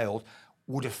saying he failed.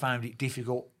 Would have found it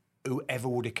difficult, whoever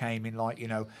would have came in,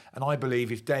 And I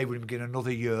believe if David would have given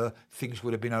another year, things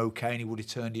would have been okay and he would have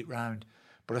turned it round.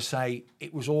 But I say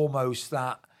it was almost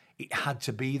that it had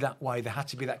to be that way. There had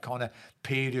to be that kind of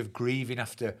period of grieving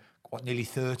after... nearly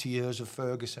 30 years of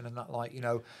Ferguson and that,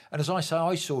 And as I say,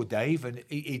 I saw Dave and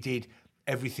he did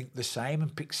everything the same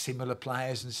and picked similar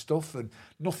players and stuff, and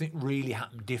nothing really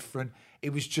happened different.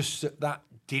 It was just that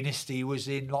dynasty was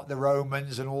in, like the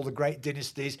Romans and all the great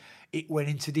dynasties, it went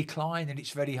into decline, and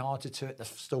it's very hard to turn. They're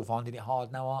still finding it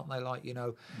hard now, aren't they?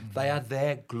 They had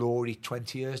their glory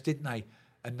 20 years, didn't they?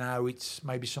 And now it's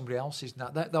maybe somebody else's now.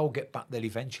 They'll get back there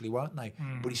eventually, won't they?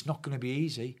 But it's not going to be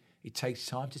easy. It takes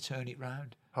time to turn it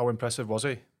round. How impressive was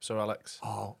he, Sir Alex?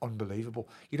 Oh, unbelievable.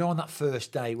 On that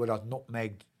first day when I'd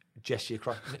nutmegged Jesse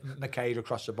McCade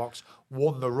across the box,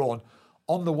 won the run,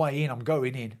 on the way in, I'm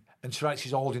going in, and Sir Alex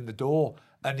is holding the door,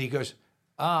 and he goes,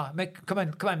 Mick, come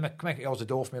in, Mick. He holds the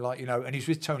door for me, and he's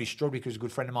with Tony Strudwick, who's a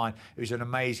good friend of mine, who's an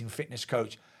amazing fitness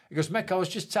coach. He goes, Mick, I was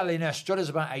just telling Struthers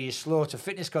about how you slaughter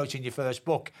fitness coach in your first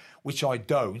book, which I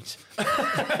don't.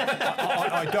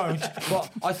 I don't.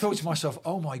 But I thought to myself,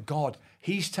 oh, my God,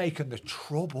 he's taken the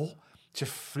trouble to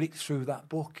flick through that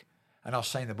book. And I was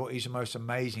saying the book, he's the most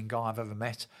amazing guy I've ever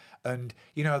met. And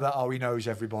he knows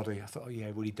everybody. I thought, oh,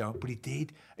 yeah, well, he don't. But he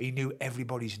did. He knew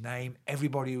everybody's name.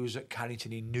 Everybody who was at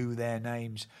Carrington, he knew their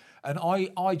names. And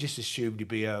I just assumed he'd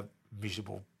be a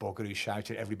miserable bugger who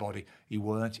shouted at everybody. He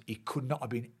weren't. He could not have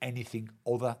been anything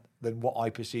other than what I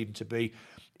perceived him to be.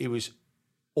 He was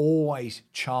always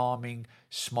charming,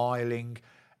 smiling.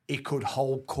 He could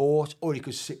hold court or he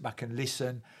could sit back and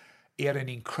listen. He had an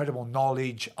incredible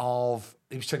knowledge of...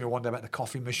 He was telling me one day about the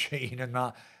coffee machine and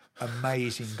that.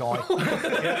 Amazing guy.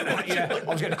 I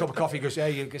was getting a cup of coffee. He goes,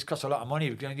 hey, it costs a lot of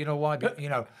money. You know why?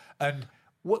 And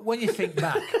when you think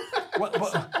back...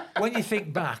 when you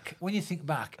think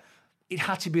back, it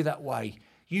had to be that way.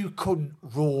 You couldn't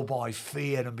rule by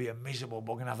fear and be a miserable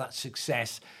bug and have that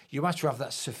success. You had to have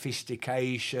that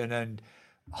sophistication and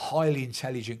highly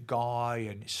intelligent guy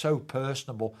and so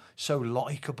personable, so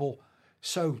likeable,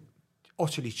 so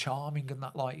utterly charming and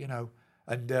that,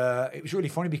 And it was really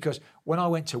funny because when I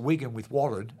went to Wigan with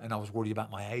Warren, and I was worried about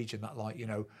my age and that,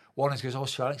 Warren goes, oh,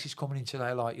 Sir Alex is coming in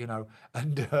today, and I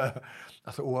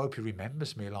thought, oh, I hope he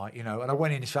remembers me, and I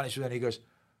went in, Sir Alex was there, and he goes,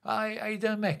 hi, how you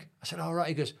doing, Mick? I said, all right.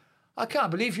 He goes, I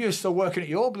can't believe you're still working at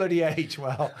your bloody age.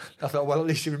 Well, I thought, well, at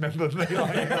least he remembered me.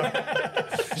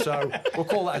 So we'll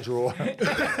call that a draw. How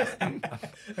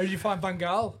did you find Van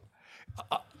Gaal?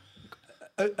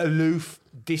 Aloof,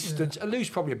 distant. Yeah. Aloof's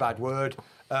probably a bad word.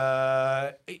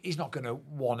 He's not going to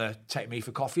want to take me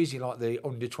for coffee. Is he like the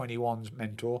under-21s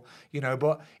mentor?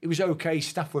 But it was okay.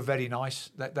 Staff were very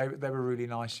nice. They were really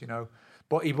nice,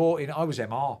 But he brought in, I was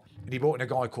MR, and he brought in a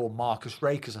guy called Marcus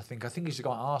Rakers, I think. I think he's the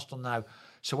guy at Arsenal now.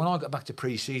 So when I got back to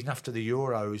pre-season after the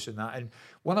Euros and that, and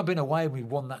when I've been away and we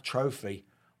won that trophy,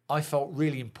 I felt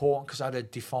really important because I had a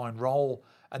defined role.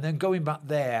 And then going back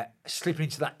there, slipping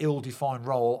into that ill-defined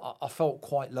role, I felt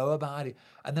quite low about it.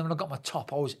 And then when I got my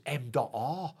top, I was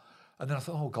M.R. And then I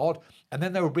thought, oh, God. And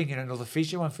then they were bringing another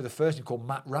physio in for the first team called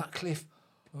Matt Ratcliffe.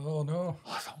 Oh, no.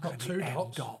 I thought, I'm not two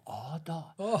dots. M.R.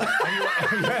 Oh.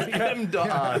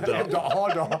 M.R.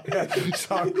 Yeah.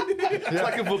 So, it's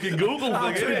like a fucking Google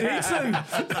thing, isn't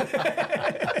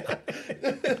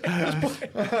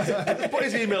it? Put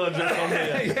his email address on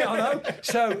here. Yeah, I know.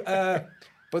 So...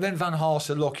 But then Van Gaal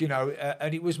said, look,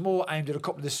 and it was more aimed at a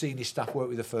couple of the senior staff work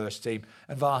with the first team.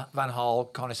 And Van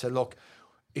Gaal kind of said, look,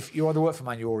 if you either work for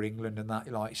Man U or England and that,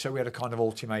 so we had a kind of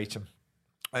ultimatum.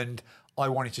 And I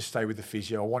wanted to stay with the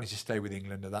physio. I wanted to stay with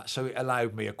England and that. So it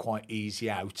allowed me a quite easy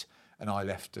out. And I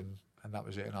left and that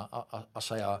was it. And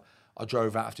I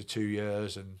drove out after 2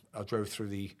 years and I drove through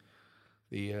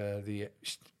the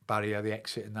barrier, the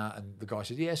exit and that, and the guy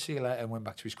said, yeah, see you later, and went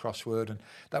back to his crossword, and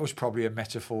that was probably a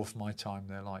metaphor for my time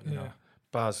there, like, you know.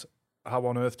 Baz, how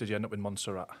on earth did you end up in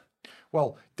Montserrat?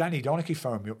 Well, Danny Donachie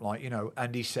phoned me up, like, you know,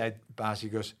 and he said, Baz, he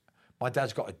goes, my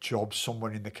dad's got a job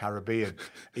somewhere in the Caribbean.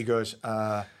 He goes,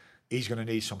 he's going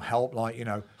to need some help, like, you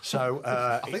know. So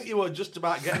I think you were just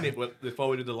about getting it before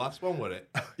we did the last one, were it?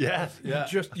 Yeah. You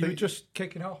were just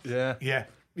kicking off. Yeah.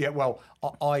 Well,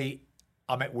 I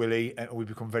met Willie, and we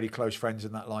become very close friends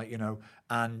and that, like, you know,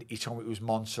 and he told me it was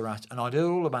Montserrat, and I did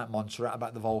all about Montserrat,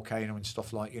 about the volcano and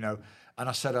stuff, like, you know, and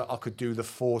I said I could do the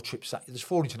 4 trips. There's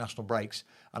 4 international breaks,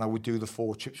 and I would do the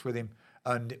 4 trips with him.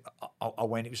 And I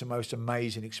went. It was the most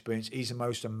amazing experience. He's the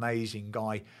most amazing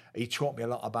guy. He taught me a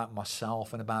lot about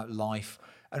myself and about life.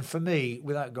 And for me,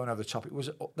 without going over the top, it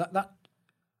was that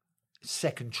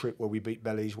second trip where we beat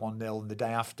Belize 1-0 and the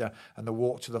day after, and the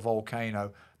walk to the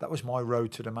volcano. That was my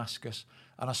road to Damascus.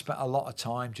 And I spent a lot of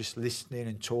time just listening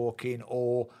and talking,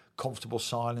 or comfortable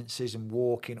silences, and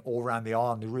walking all around the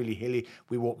island. They're really hilly.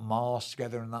 We walked miles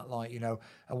together and that, like, you know.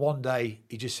 And one day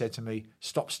he just said to me,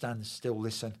 "Stop, stand still,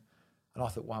 listen." And I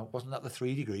thought, wow, wasn't that the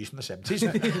 3 degrees from the 70s?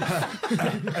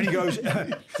 And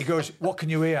he goes, what can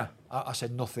you hear? I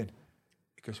said, nothing.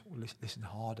 He goes, well, listen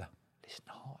harder. Listen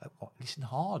harder. What? Listen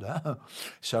harder.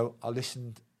 So I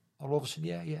listened. All of a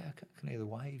sudden, I can hear the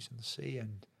waves and the sea,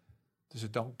 and there's a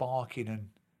dog barking, and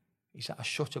he's at a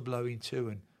shutter blowing too,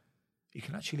 and you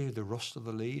can actually hear the rust of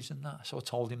the leaves and that. So I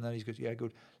told him that. He goes, yeah,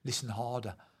 good. Listen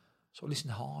harder. So I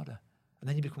listened harder. And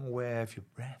then you become aware of your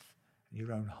breath and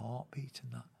your own heartbeat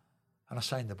and that. And I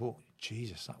say in the book,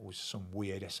 Jesus, that was some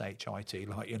weird SHIT,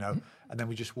 like, you know. And then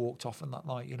we just walked off and that,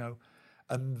 like, you know.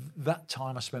 And that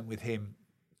time I spent with him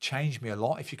changed me a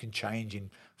lot. If you can change in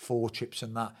 4 trips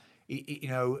and that, you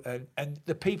know. And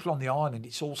the people on the island,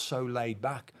 it's all so laid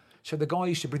back. So the guy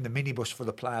used to bring the minibus for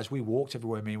the players. We walked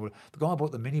everywhere. The guy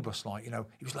brought the minibus, like, you know,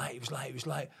 he was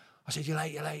late. I said, you're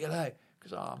late. He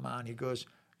goes, oh, man. He goes,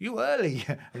 you early?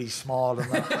 And he smiled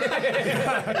and that.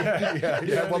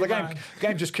 Yeah. Well, the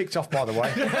game just kicked off, by the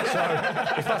way. So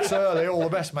if that's early, all the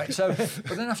best, mate. So,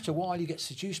 but then after a while, you get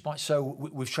seduced by it. So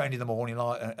we've trained in the morning,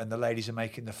 like, and the ladies are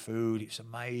making the food. It's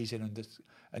amazing.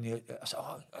 And I said,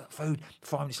 food,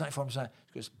 5 minutes late, 5 minutes late.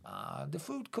 He goes, the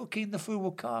food cooking, the food will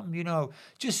come, you know.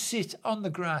 Just sit on the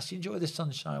grass, enjoy the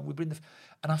sunshine. We bring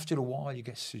and after a while, you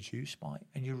get seduced by it,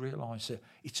 and you realise that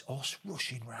it's us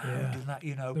rushing round and that,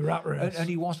 you know. The rat race. And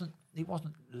he wasn't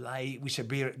late. We said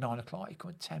beer at 9 o'clock. He come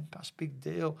at 10 past, big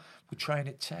deal. We train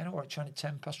at 10, all right, train at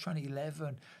 10 past, train at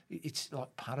 11. It's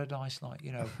like paradise, like,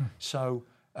 you know. So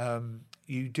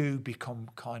you do become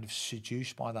kind of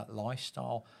seduced by that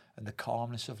lifestyle and the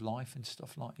calmness of life and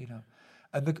stuff, like, you know.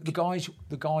 And the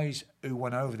guys who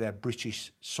went over there,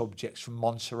 British subjects from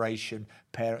Montserrat,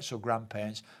 parents or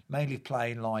grandparents, mainly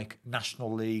playing like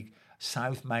National League,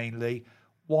 South mainly,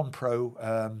 1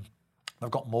 Pro.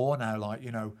 They've got more now, like,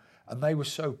 you know. And they were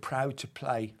so proud to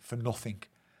play for nothing.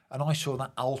 And I saw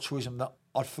that altruism that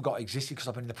I'd forgot existed, because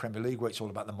I've been in the Premier League where it's all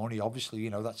about the money, obviously, you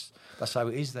know, that's how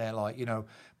it is there, like, you know.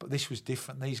 But this was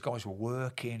different. These guys were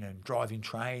working and driving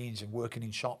trains and working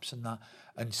in shops and that,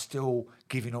 and still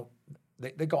giving up.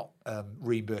 They got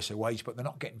reimbursed their wage, but they're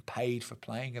not getting paid for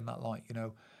playing and that, like, you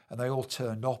know. And they all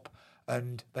turned up,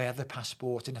 and they had their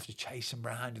passports, didn't have to chase them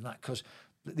around and that, because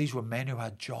these were men who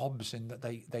had jobs, and that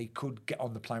they could get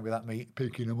on the plane without me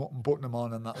picking them up and putting them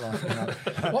on and that, like, you know.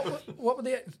 What were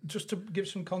the, just to give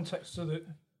some context to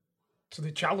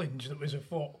the challenge that was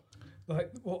afoot?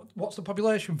 Like, what's the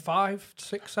population? 5,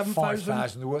 6, 7,000?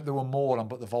 5,000. There were more on,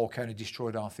 but the volcano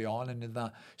destroyed half the island and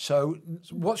that. So,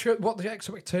 what the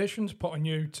expectations put on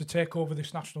you to take over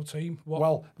this national team?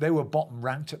 Well, they were bottom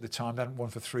ranked at the time. They hadn't won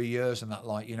for 3 years and that,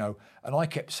 like, you know. And I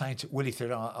kept saying to Willie,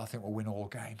 I think we'll win all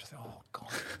games. I thought, oh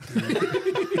God.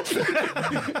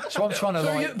 So I'm trying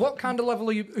to what kind of level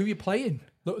are you playing?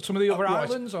 Some of the other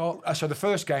islands, or so the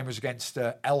first game was against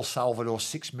El Salvador,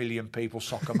 6 million people,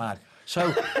 soccer mad.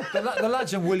 So the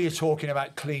lads and Willie are talking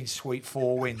about clean sweep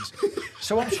 4 wins.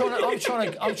 So I'm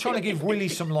trying to give Willie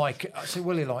some, like, I say,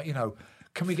 Willie, like, you know,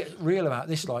 can we get real about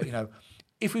this, like, you know,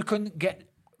 if we couldn't get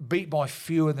beat by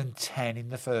fewer than 10 in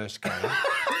the first game,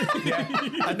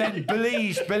 and then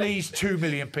Belize 2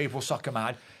 million people, soccer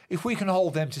mad, if we can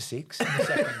hold them to 6 in the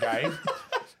second game.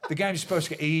 The game's supposed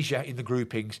to get easier in the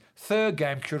groupings. Third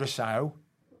game, Curacao,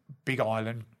 big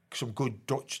island, some good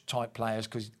Dutch-type players,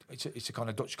 because it's a kind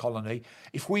of Dutch colony.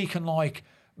 If we can, like,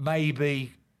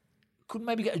 maybe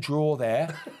get a draw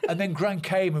there, and then Grand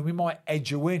Cayman, we might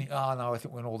edge a win. Oh, no, I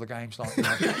think we're in all the games, like, you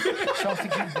know. So I'm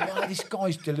thinking, wow, this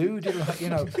guy's deluded, like, you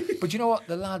know. But you know what?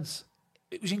 The lads,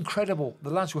 it was incredible.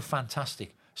 The lads were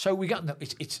fantastic. So we got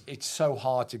it's so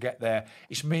hard to get there.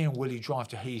 It's me and Willie drive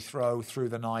to Heathrow through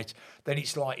the night. Then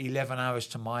it's like 11 hours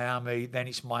to Miami. Then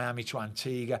it's Miami to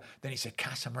Antigua. Then it's a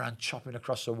catamaran chopping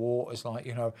across the waters. Like,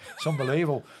 you know, it's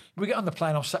unbelievable. We get on the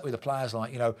plane. I'm sat with the players,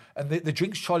 like, you know, and the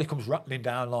drinks trolley comes rattling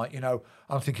down, like, you know.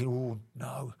 I'm thinking, oh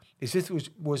no, if this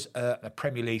was a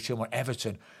Premier League team or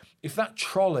Everton, if that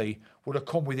trolley would have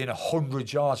come within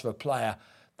 100 yards of a player,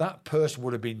 that person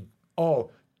would have been,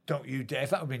 oh, don't you dare.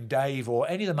 If that would have been Dave or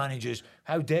any of the managers,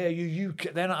 how dare you?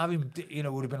 They're not having, you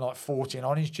know, would have been like 14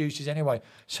 orange juices anyway.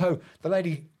 So the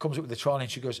lady comes up with the trolley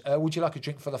and she goes, would you like a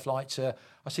drink for the flight, sir?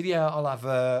 I said, yeah, I'll have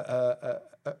a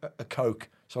Coke.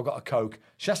 So I got a Coke.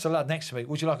 She asked the lad next to me,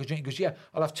 would you like a drink? He goes, yeah,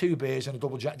 I'll have 2 beers and a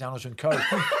double Jack Daniels and Coke.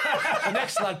 The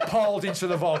next lad piled into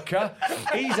the vodka.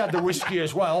 He's had the whiskey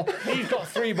as well. He's got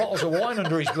 3 bottles of wine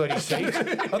under his bloody seat.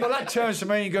 And the lad turns to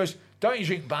me and he goes, don't you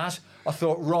drink, Baz? I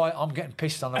thought, right, I'm getting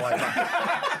pissed on the way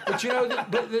back. But you know,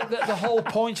 the whole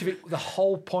point of it, the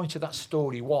whole point of that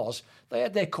story was they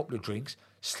had their couple of drinks,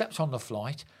 slept on the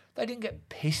flight. They didn't get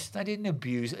pissed. They didn't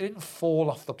abuse. They didn't fall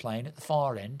off the plane at the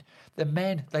far end. They're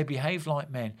men. They behave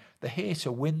like men. They're here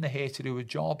to win. They're here to do a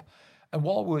job. And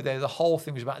while we were there, the whole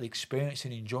thing was about the experience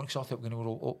and enjoying. Because I thought we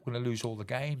were going to lose all the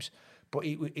games, but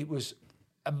it was.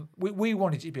 We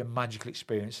wanted it to be a magical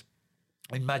experience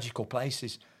in magical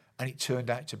places. And it turned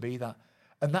out to be that.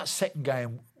 And that second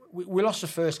game, we lost the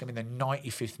first game in the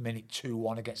 95th minute,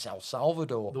 2-1 against El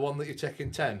Salvador. The one that you're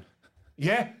taking 10?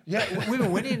 Yeah. We were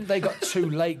winning. They got 2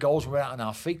 late goals. We were out on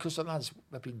our feet because the lads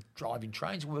have been driving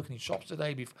trains and working in shops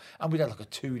today. And we had like a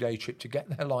 2-day trip to get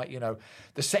there. Like, you know,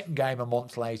 the second game a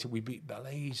month later, we beat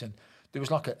Belize and there was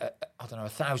like I don't know,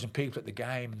 1,000 people at the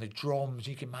game and the drums.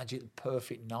 You can imagine the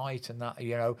perfect night and that,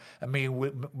 you know. And me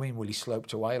and Willie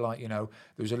sloped away, like, you know,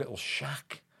 there was a little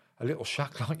shack,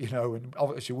 like, you know, and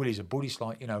obviously Willie's a buddy,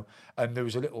 like, you know, and there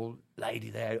was a little lady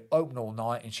there, open all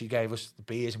night, and she gave us the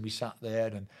beers and we sat there,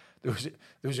 and there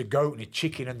was a goat and a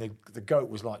chicken, and the goat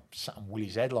was like sat on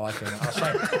Willie's head, like, and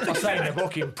I say in the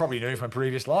book, he probably knew from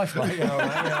previous life, like, you know,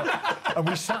 and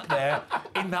we sat there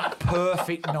in that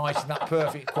perfect night, in that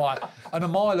perfect quiet, and a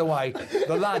mile away,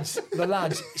 the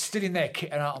lads still in there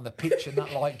kitting out on the pitch and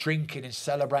that, like, drinking and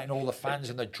celebrating, all the fans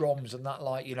and the drums and that,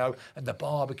 like, you know, and the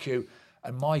barbecue.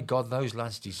 And my God, those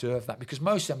lads deserve that, because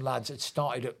most of them lads had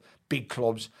started at big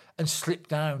clubs and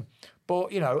slipped down.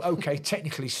 But, you know, okay,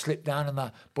 technically slipped down and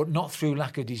that, but not through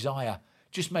lack of desire.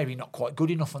 Just maybe not quite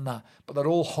good enough on that. But they're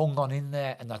all hung on in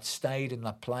there and they'd stayed and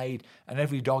they'd played. And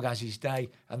every dog has his day.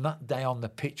 And that day on the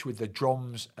pitch with the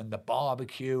drums and the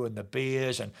barbecue and the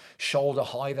beers and shoulder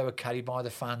high they were carried by the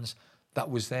fans,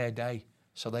 that was their day.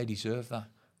 So they deserve that.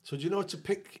 So do you know to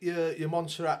pick your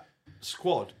Montserrat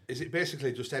squad? Is it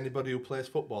basically just anybody who plays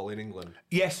football in England?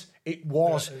 Yes, it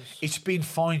was. It's been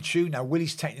fine-tuned now.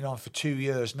 Willie's taken it on for 2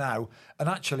 years now. And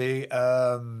actually,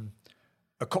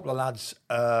 a couple of lads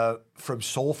from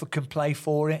Salford can play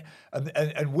for it.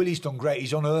 And Willie's done great.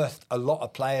 He's unearthed a lot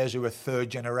of players who are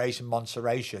third-generation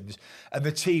Montserratians. And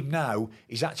the team now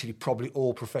is actually probably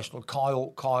all professional.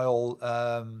 Lyle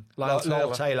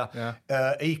Taylor.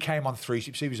 Yeah. He came on 3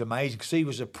 ships. He was amazing because he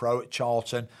was a pro at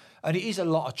Charlton. And it is a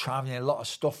lot of travelling, a lot of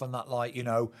stuff and that, like, you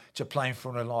know, to play in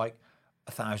front of like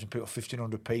 1,000 people,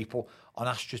 1,500 people on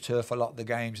AstroTurf, a lot of the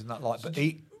games and that, like. But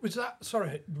was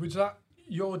that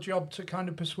your job to kind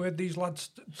of persuade these lads,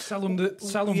 sell them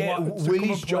yeah,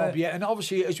 Willie's job, yeah. And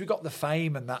obviously, as we got the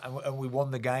fame and that, and we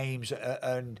won the games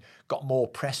and got more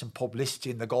press and publicity,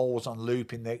 and the goals on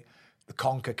loop in the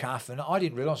CONCACAF, and I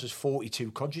didn't realise there's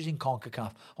 42 countries in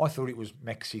CONCACAF. I thought it was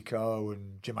Mexico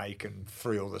and Jamaica and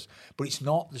 3 others, but it's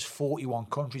not. There's 41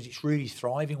 countries. It's really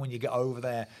thriving when you get over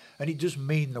there, and it does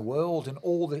mean the world. And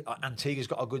all the Antigua's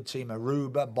got a good team.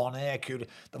 Aruba, Bonaire, Cuba,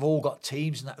 they've all got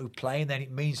teams and that who play, and then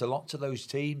it means a lot to those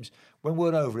teams. When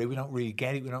we're over here, we don't really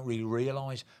get it. We don't really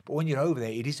realise. But when you're over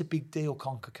there, it is a big deal.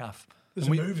 CONCACAF. There's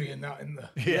a movie in that, in there.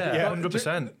 Yeah,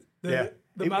 100%.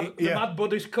 The Mad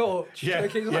Buddies coach. Yeah,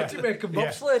 He's like to make a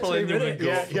bobsleigh team, isn't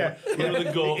it? Yeah. The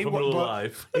goat from Real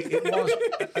Life. It was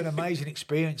an amazing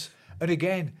experience. And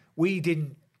again, we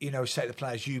didn't, you know, say to the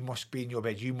players, you must be in your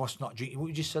bed, you must not drink.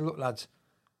 We just said, look, lads,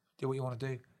 do what you want to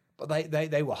do. But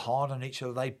they were hard on each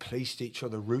other. They policed each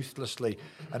other ruthlessly.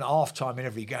 And half time in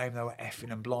every game, they were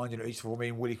effing and blinding at each other. Me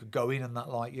and Willie could go in and that,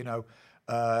 like, you know,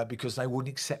 because they wouldn't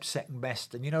accept second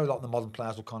best. And, you know, like the modern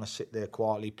players will kind of sit there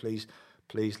quietly, please,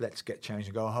 let's get changed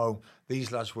and go home.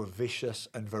 These lads were vicious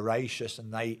and voracious,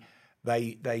 and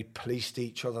they policed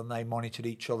each other and they monitored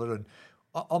each other. And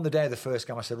on the day of the first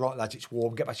game, I said, right, lads, it's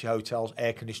warm. Get back to your hotels,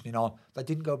 air conditioning on. They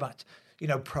didn't go back.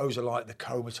 Pros are like the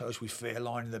comatose. We fear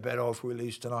lying in the bed, if we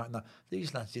lose tonight. And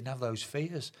these lads didn't have those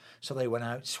fears. So they went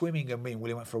out swimming, and me and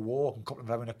Willie went for a walk, and a couple of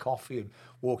them having a coffee and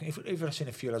walking. If I'd seen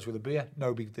a few lads with a beer,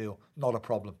 no big deal, not a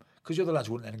problem. Because the other lads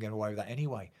wouldn't let them get away with that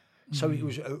anyway. So it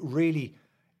was a really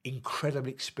incredible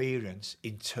experience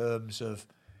in terms of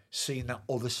seeing that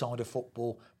other side of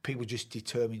football, people just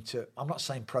determined to... I'm not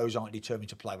saying pros aren't determined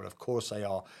to play, but of course they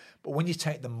are. But when you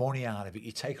take the money out of it,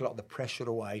 you take a lot of the pressure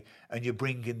away, and you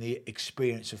bring in the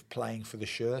experience of playing for the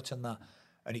shirt and that.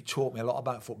 And it taught me a lot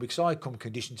about football, because I come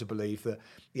conditioned to believe that,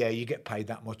 you get paid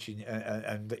that much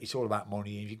and it's all about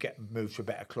money. And if you get moved to a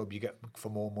better club, you get for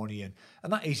more money. And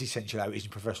that is essentially how it is in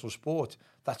professional sport.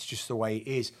 That's just the way it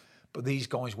is. But these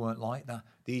guys weren't like that.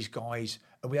 These guys,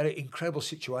 and we had an incredible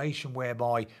situation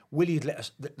whereby Willie had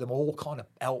let them all kind of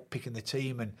help picking the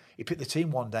team, and he picked the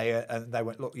team one day, and they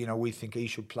went, look, we think he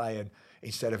should play, and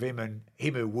instead of him, and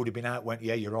him who would have been out went,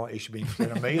 yeah, you're right, he should be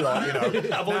instead of me,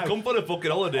 I've only come for a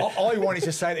fucking holiday. I wanted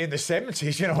to say it in the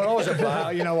 70s, when I was a player,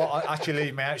 I actually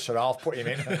leave me out, so I'll put him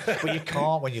in, but you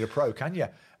can't when you're a pro, can you?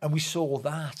 And we saw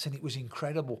that, and it was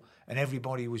incredible, and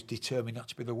everybody was determined not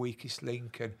to be the weakest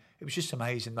link, and it was just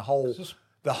amazing. The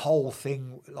whole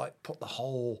thing, like, put the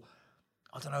whole,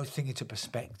 thing into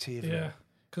perspective. Yeah,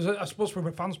 because I suppose from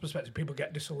a fan's perspective, people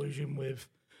get disillusioned with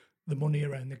the money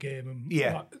around the game. And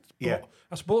but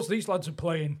I suppose these lads are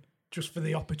playing just for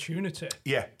the opportunity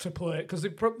to play, because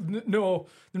they've no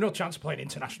chance of playing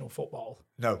international football.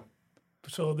 No.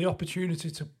 So the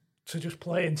opportunity to just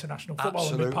play international football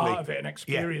and be part of it and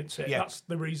experience it. That's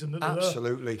the reason that they're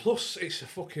Absolutely. there. Plus,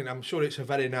 I'm sure it's a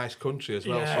very nice country as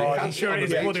well. Yeah, so I'm sure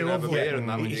it's bloody lovely.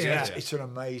 It's an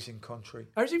amazing country.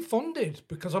 How's it funded?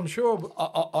 Because I'm sure...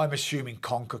 I'm assuming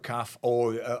CONCACAF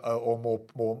or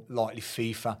more likely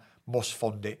FIFA must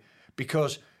fund it.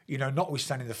 Because,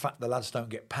 notwithstanding the fact the lads don't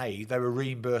get paid, they were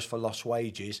reimbursed for lost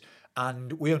wages.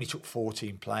 And we only took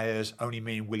 14 players, only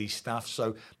me and Willie's staff.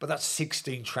 But that's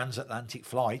 16 transatlantic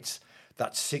flights.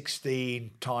 That's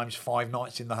 16 times 5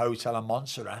 nights in the hotel in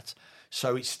Montserrat.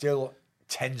 So it's still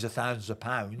tens of thousands of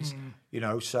pounds,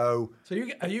 So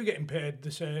are you getting paid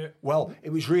this year? Well, it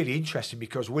was really interesting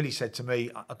because Willie said to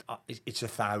me, it's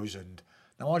 1,000.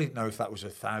 Now, I didn't know if that was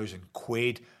 1,000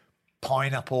 quid,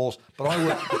 pineapples, but I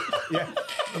would...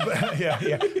 But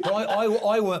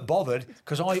I weren't bothered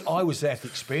because I was there for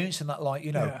experience and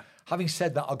that, Having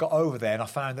said that, I got over there and I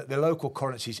found that the local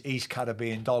currency is East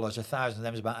Caribbean dollars. 1,000 of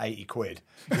them is about 80 quid,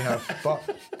 and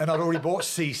I'd already bought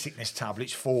seasickness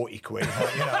tablets, 40 quid,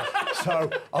 so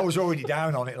I was already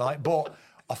down on it, but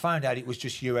I found out it was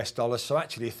just US dollars. So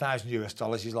actually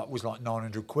 $1,000 was like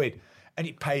 900 quid. And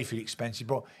it paid for the expenses,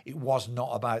 but it was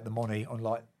not about the money,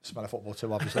 unlike Smell of Football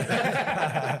 2, obviously.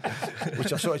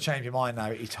 Which I've sort of changed my mind now.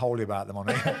 It's wholly about the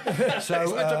money. So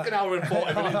it took an hour and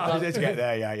 40 minutes. I did get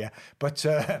there, yeah. But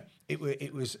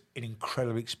it was an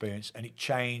incredible experience, and it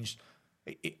changed.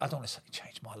 I don't want to say it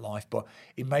changed my life, but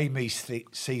it made me see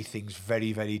things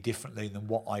very, very differently than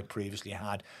what I previously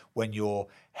had when your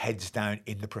head's down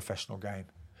in the professional game.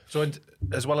 So,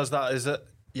 as well as that, is it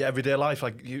your everyday life?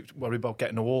 Like, you worry about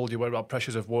getting old, you worry about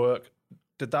pressures of work.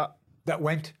 Did that? That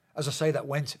went. As I say, that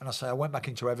went. And I went back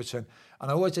into Everton.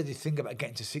 And I always did the thing about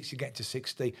getting to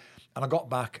 60. And I got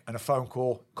back and a phone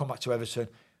call, come back to Everton.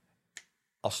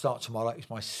 I'll start tomorrow. It's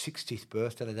my 60th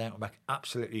birthday today. I went back,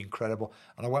 absolutely incredible.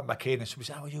 And I went back in and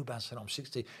said, how are you, Baz? I said, I'm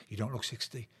 60. You don't look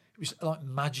 60. It was like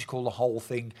magical, the whole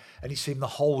thing. And it seemed the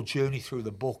whole journey through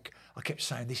the book, I kept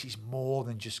saying, this is more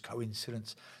than just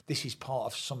coincidence. This is part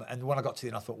of something. And when I got to the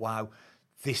end, I thought, wow,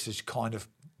 this has kind of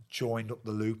joined up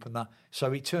the loop and that.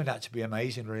 So it turned out to be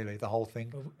amazing, really, the whole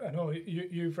thing. I know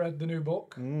you've read the new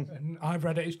book, and I've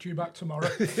read it. It's due back tomorrow.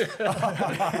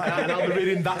 And I'll be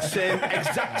reading that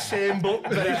exact same book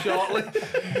very shortly.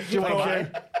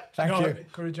 Thank you.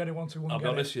 Encourage anyone to I'll be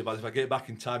honest with you, but if I get back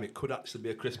in time, it could actually be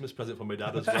a Christmas present for my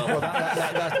dad as well.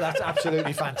 That's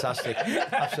absolutely fantastic.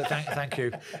 Absolutely, thank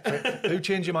you. Who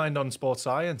changed your mind on sports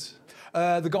science?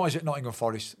 The guys at Nottingham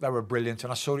Forest, they were brilliant,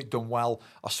 and I saw it done well.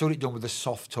 I saw it done with a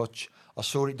soft touch. I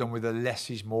saw it done with a less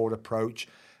is more approach,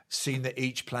 seeing that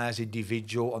each player's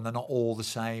individual and they're not all the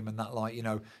same and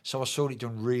that, So I saw it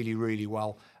done really, really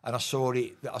well. And I saw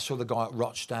the guy at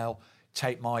Rochdale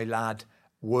take my lad,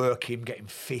 work him, get him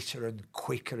fitter and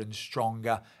quicker and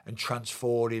stronger, and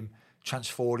transform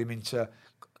him into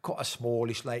quite a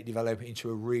smallish late development into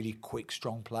a really quick,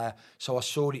 strong player. So I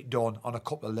saw it done on a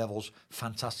couple of levels.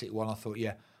 Fantastic one. I thought,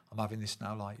 yeah, I'm having this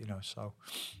now, so.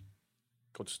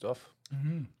 Good stuff.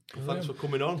 Well, thanks for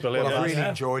coming on. Well, I've really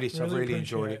enjoyed it. I've really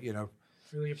enjoyed it,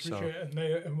 Really appreciate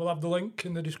it. And we'll have the link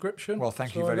in the description. Well,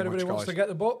 thank you very much, if anybody wants to get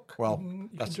the book, you can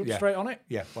jump straight on it.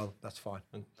 Yeah, well, that's fine.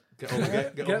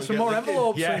 Get some more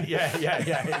envelopes.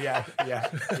 Yeah.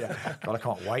 God, I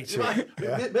can't wait to.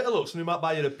 Bit of luck, somebody might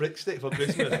buy you a brick stick for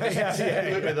Christmas. Look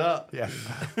at that. Yeah,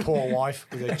 poor wife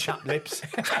with her chapped lips.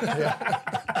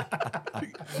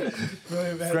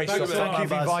 Great stuff. Thank you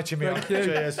for inviting me on.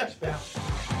 Cheers.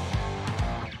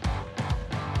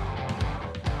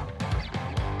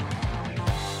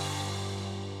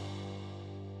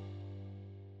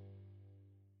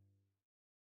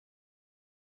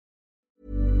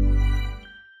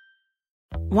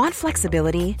 Want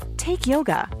flexibility? Take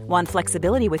yoga. Want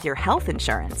flexibility with your health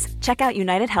insurance? Check out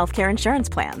United Healthcare Insurance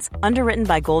Plans. Underwritten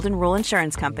by Golden Rule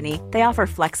Insurance Company, they offer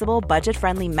flexible,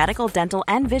 budget-friendly medical, dental,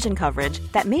 and vision coverage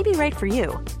that may be right for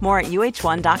you. More at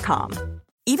uh1.com.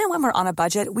 Even when we're on a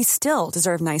budget, we still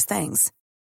deserve nice things.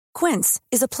 Quince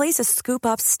is a place to scoop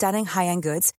up stunning high-end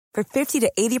goods for 50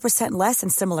 to 80% less than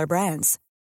similar brands.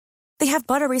 They have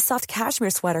buttery soft cashmere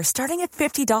sweaters starting at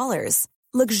 $50.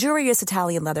 Luxurious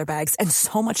Italian leather bags, and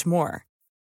so much more.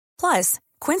 Plus,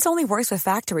 Quince only works with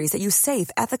factories that use safe,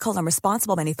 ethical, and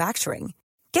responsible manufacturing.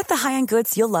 Get the high-end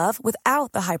goods you'll love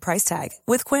without the high price tag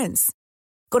with Quince.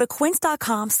 Go to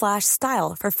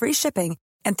quince.com/style for free shipping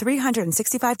and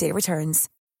 365-day returns.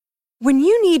 When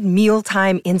you need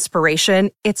mealtime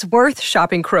inspiration, it's worth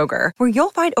shopping Kroger, where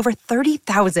you'll find over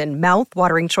 30,000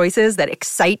 mouth-watering choices that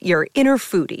excite your inner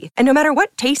foodie. And no matter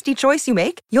what tasty choice you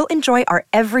make, you'll enjoy our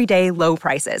everyday low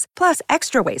prices, plus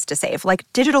extra ways to save, like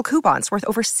digital coupons worth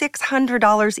over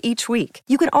 $600 each week.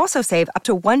 You can also save up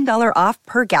to $1 off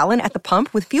per gallon at the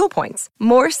pump with fuel points.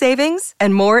 More savings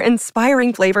and more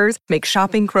inspiring flavors make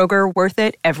shopping Kroger worth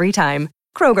it every time.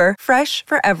 Kroger, fresh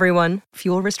for everyone.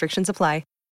 Fuel restrictions apply.